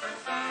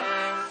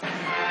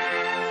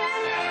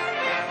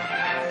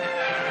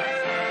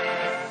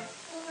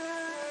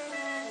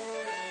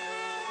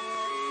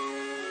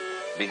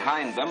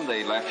 Behind them,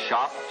 they left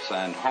shops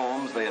and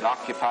homes they had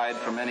occupied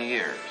for many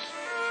years.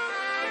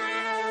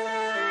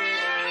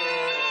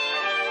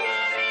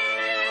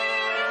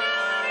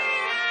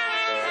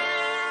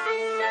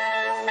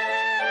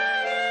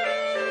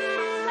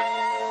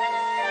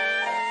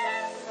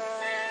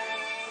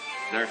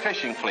 Their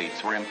fishing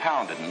fleets were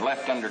impounded and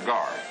left under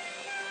guard.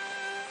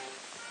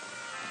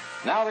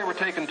 Now they were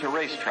taken to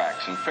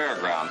racetracks and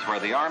fairgrounds where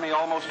the Army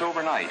almost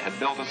overnight had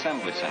built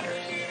assembly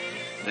centers.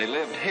 They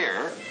lived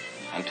here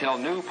until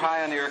new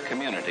pioneer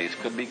communities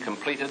could be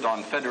completed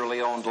on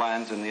federally owned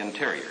lands in the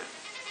interior.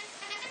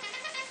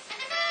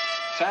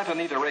 Santa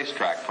Anita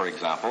Racetrack, for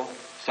example,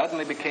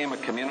 suddenly became a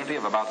community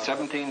of about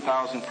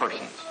 17,000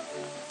 persons.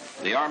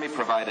 The Army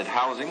provided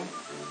housing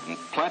and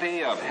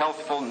plenty of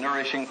healthful,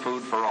 nourishing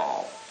food for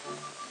all.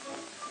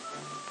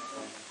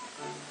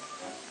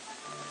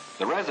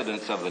 The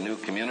residents of the new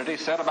community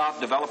set about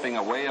developing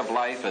a way of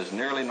life as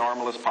nearly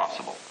normal as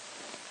possible.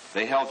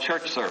 They held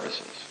church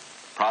services,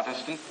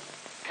 Protestant,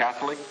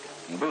 Catholic,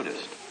 and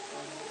Buddhist.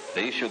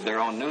 They issued their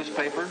own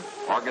newspaper,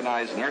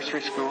 organized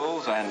nursery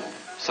schools, and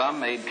some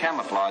made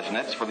camouflage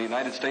nets for the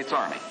United States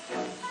Army.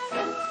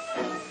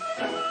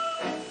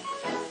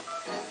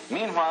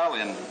 Meanwhile,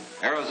 in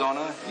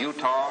Arizona,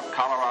 Utah,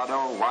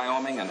 Colorado,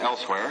 Wyoming, and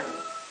elsewhere,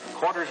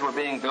 quarters were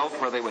being built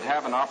where they would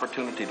have an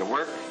opportunity to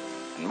work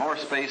and more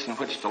space in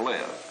which to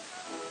live.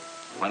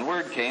 When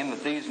word came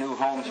that these new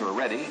homes were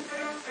ready,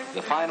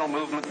 the final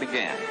movement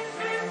began.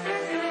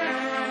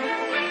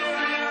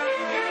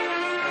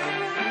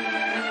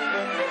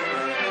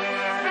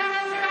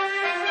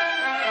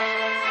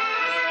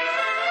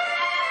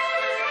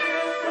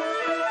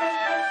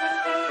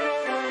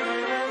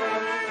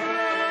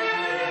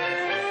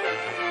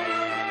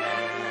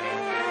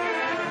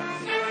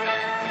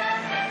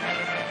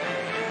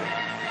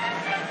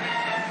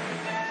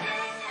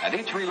 At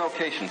each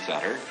relocation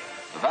center,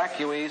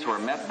 evacuees were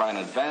met by an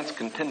advance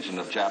contingent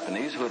of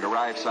Japanese who had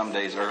arrived some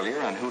days earlier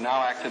and who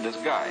now acted as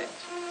guides.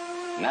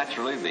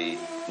 Naturally, the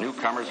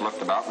newcomers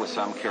looked about with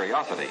some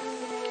curiosity.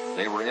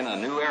 They were in a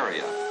new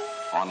area,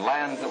 on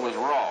land that was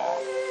raw,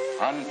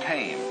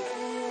 untamed,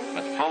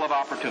 but full of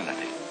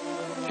opportunity.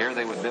 Here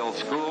they would build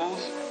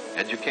schools,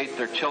 educate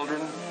their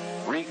children,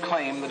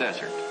 reclaim the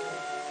desert.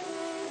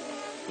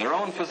 Their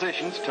own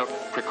physicians took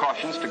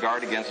precautions to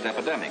guard against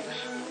epidemics.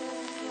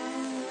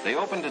 They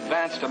opened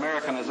advanced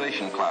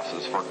Americanization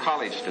classes for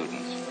college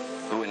students,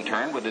 who in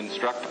turn would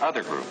instruct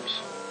other groups.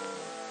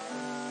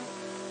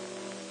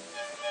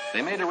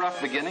 They made a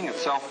rough beginning at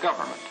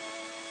self-government,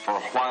 for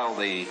while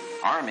the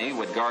Army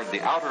would guard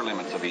the outer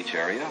limits of each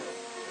area,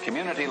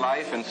 community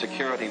life and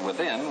security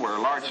within were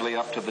largely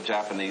up to the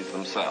Japanese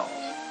themselves.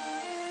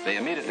 They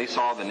immediately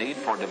saw the need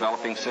for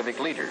developing civic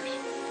leaders.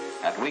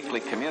 At weekly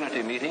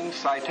community meetings,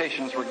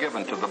 citations were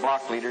given to the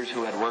block leaders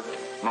who had worked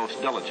most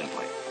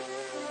diligently.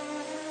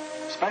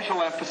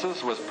 Special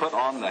emphasis was put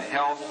on the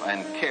health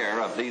and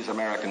care of these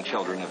American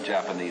children of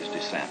Japanese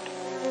descent.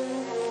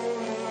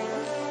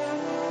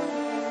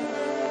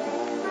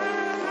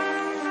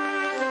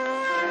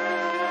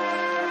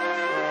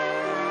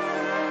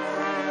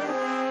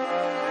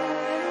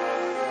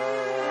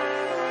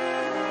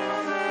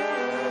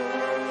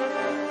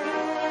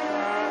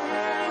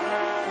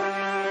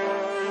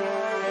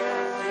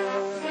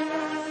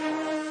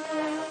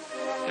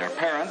 Their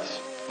parents,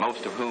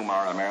 most of whom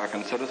are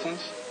American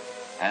citizens,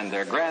 and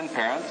their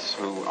grandparents,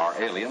 who are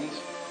aliens,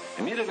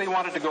 immediately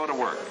wanted to go to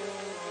work.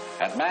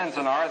 At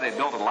Manzanar, they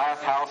built a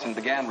lath house and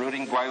began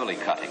rooting guayuli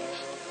cuttings.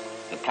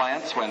 The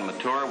plants, when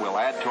mature, will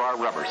add to our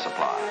rubber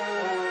supply.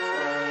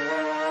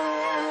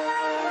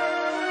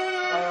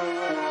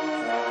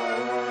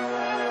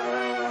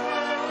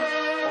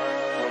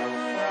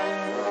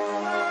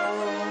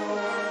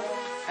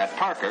 At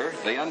Parker,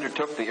 they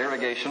undertook the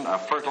irrigation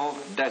of fertile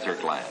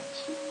desert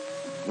lands.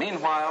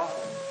 Meanwhile,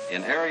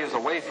 in areas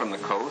away from the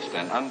coast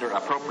and under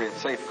appropriate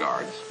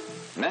safeguards,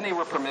 many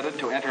were permitted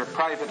to enter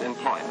private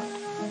employment,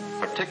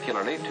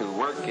 particularly to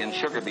work in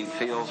sugar beet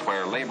fields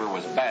where labor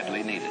was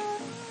badly needed.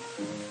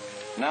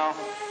 Now,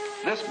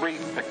 this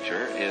brief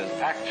picture is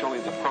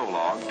actually the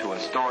prologue to a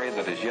story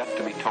that is yet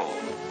to be told.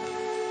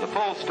 The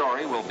full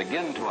story will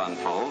begin to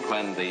unfold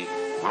when the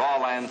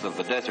raw lands of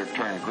the desert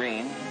turn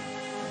green,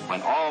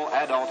 when all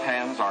adult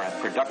hands are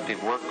at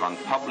productive work on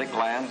public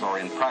lands or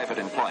in private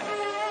employment.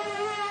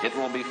 It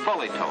will be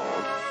fully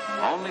told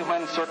only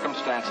when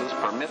circumstances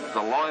permit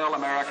the loyal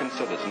American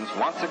citizens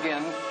once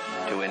again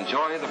to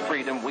enjoy the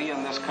freedom we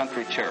in this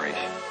country cherish,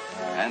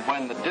 and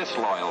when the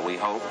disloyal, we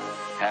hope,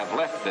 have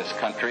left this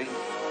country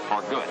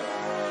for good.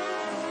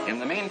 In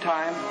the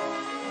meantime,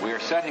 we are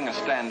setting a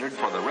standard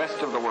for the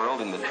rest of the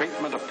world in the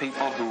treatment of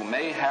people who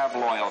may have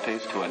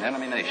loyalties to an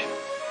enemy nation.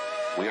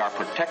 We are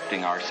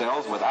protecting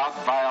ourselves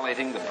without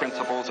violating the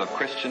principles of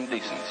Christian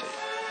decency.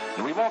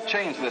 And we won't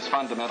change this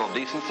fundamental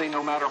decency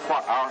no matter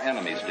what our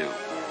enemies do.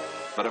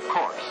 But of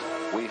course,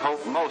 we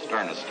hope most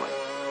earnestly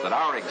that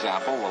our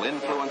example will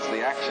influence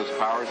the Axis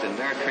powers in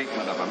their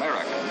treatment of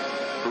Americans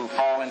who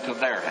fall into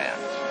their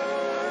hands.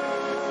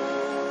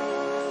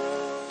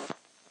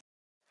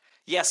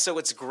 Yes, so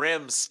it's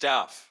grim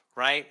stuff,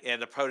 right?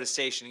 And the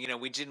protestation,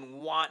 we didn't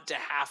want to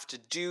have to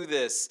do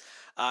this.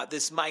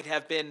 This might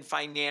have been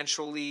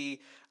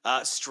financially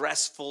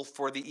stressful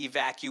for the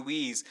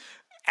evacuees.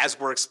 As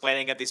we're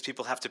explaining it, these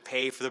people have to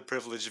pay for the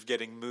privilege of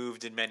getting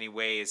moved in many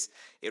ways.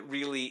 It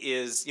really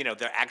is,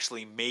 they're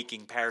actually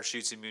making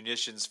parachutes and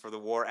munitions for the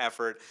war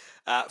effort,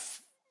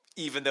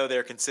 even though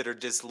they're considered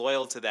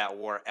disloyal to that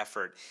war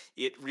effort.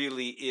 It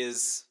really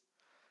is,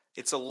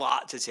 it's a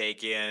lot to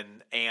take in,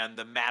 and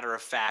the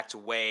matter-of-fact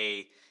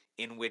way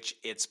in which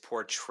it's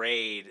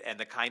portrayed and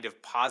the kind of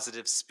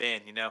positive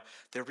spin,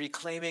 they're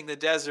reclaiming the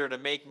desert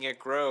and making it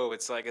grow.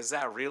 It's like, is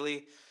that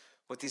really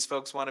what these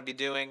folks want to be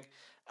doing?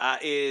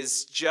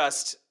 Is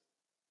just,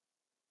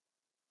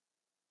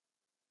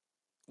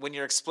 when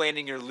you're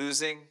explaining you're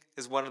losing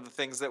is one of the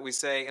things that we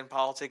say in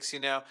politics,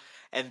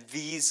 and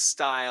these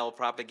style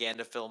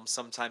propaganda films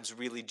sometimes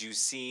really do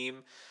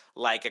seem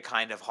like a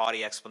kind of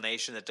haughty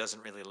explanation that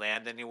doesn't really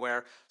land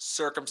anywhere.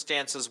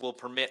 Circumstances will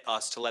permit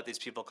us to let these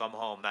people come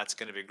home. That's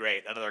going to be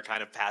great. Another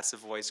kind of passive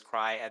voice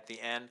cry at the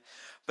end.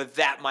 But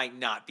that might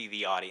not be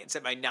the audience.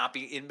 It may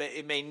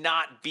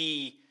not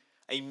be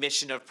a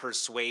mission of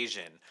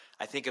persuasion.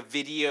 I think a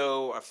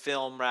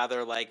film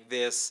rather like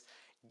this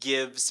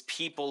gives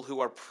people who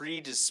are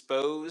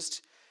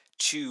predisposed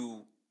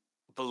to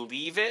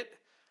believe it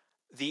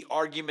the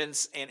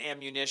arguments and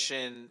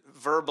ammunition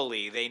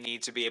verbally they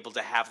need to be able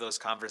to have those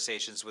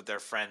conversations with their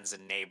friends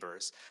and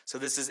neighbors. So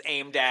this is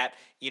aimed at,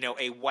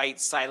 a white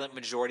silent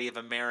majority of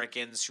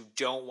Americans who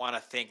don't want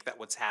to think that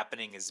what's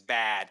happening is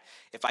bad.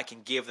 If I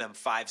can give them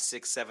 5,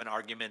 6, 7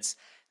 arguments,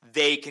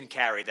 they can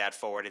carry that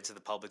forward into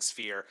the public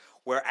sphere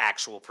where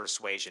actual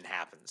persuasion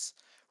happens,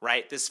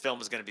 right? This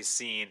film is going to be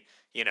seen,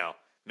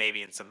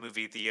 maybe in some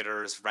movie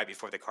theaters right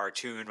before the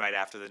cartoon, right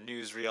after the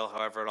newsreel,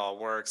 however it all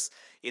works.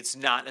 It's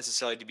not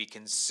necessarily to be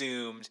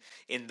consumed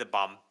in the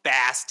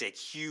bombastic,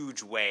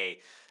 huge way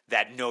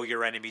that Know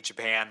Your Enemy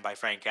Japan by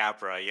Frank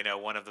Capra,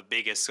 one of the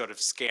biggest sort of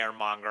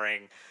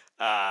scaremongering.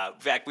 In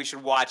fact, we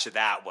should watch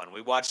that one.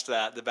 We watched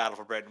the Battle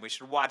for Britain. We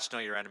should watch Know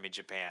Your Enemy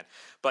Japan.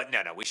 But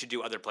no, we should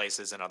do other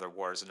places and other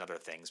wars and other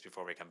things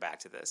before we come back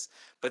to this.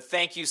 But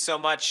thank you so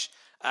much.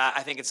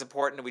 I think it's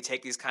important that we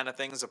take these kind of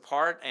things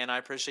apart, and I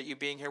appreciate you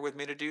being here with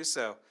me to do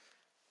so.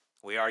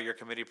 We are your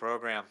committee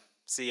program.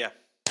 See ya.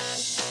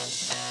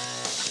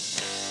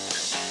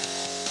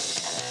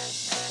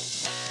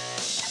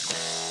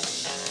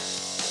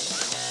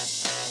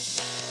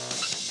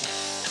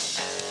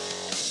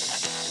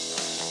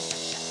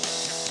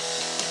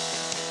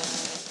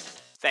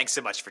 Thanks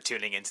so much for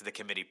tuning into the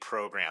committee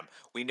program.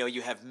 We know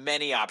you have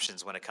many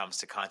options when it comes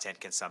to content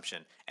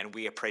consumption, and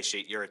we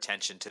appreciate your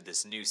attention to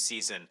this new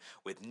season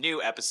with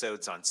new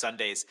episodes on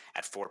Sundays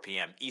at 4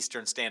 p.m.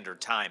 Eastern Standard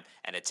Time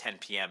and at 10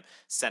 p.m.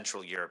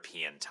 Central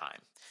European Time.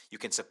 You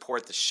can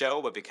support the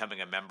show by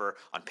becoming a member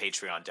on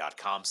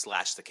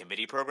patreon.com/the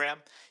committee program.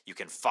 You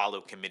can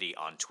follow committee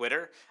on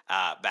Twitter,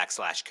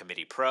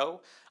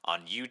 /committee-pro,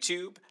 on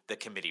YouTube, the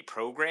committee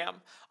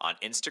program, on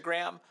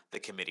Instagram, the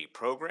committee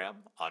program,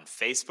 on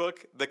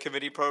Facebook, the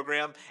committee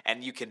program,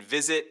 and you can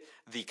visit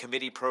the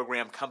committee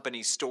program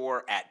company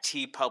store at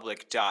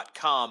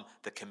tpublic.com,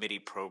 the committee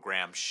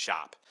program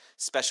shop.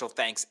 Special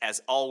thanks,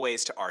 as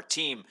always, to our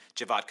team,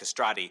 Javad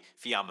Castrati,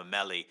 Fiamma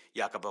Meli,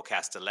 Jacopo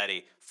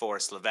Castelletti,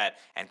 Forrest Levette,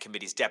 and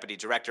committee's deputy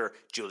director,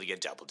 Julia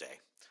Doubleday.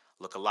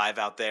 Look alive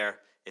out there.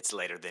 It's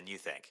later than you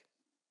think.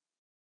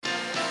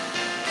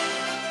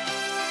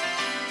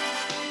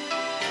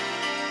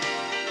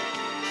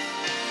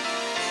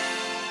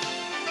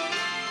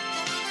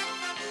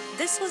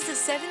 This was the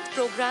 7th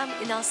program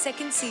in our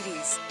second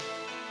series.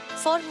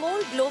 For more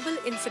global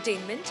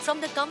infotainment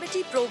from the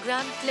committee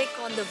program, click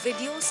on the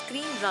video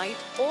screen right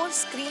or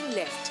screen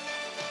left.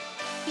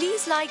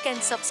 Please like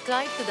and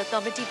subscribe to the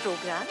committee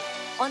program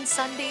on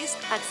Sundays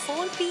at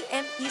 4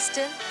 p.m.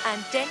 Eastern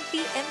and 10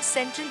 p.m.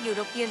 Central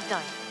European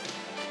Time.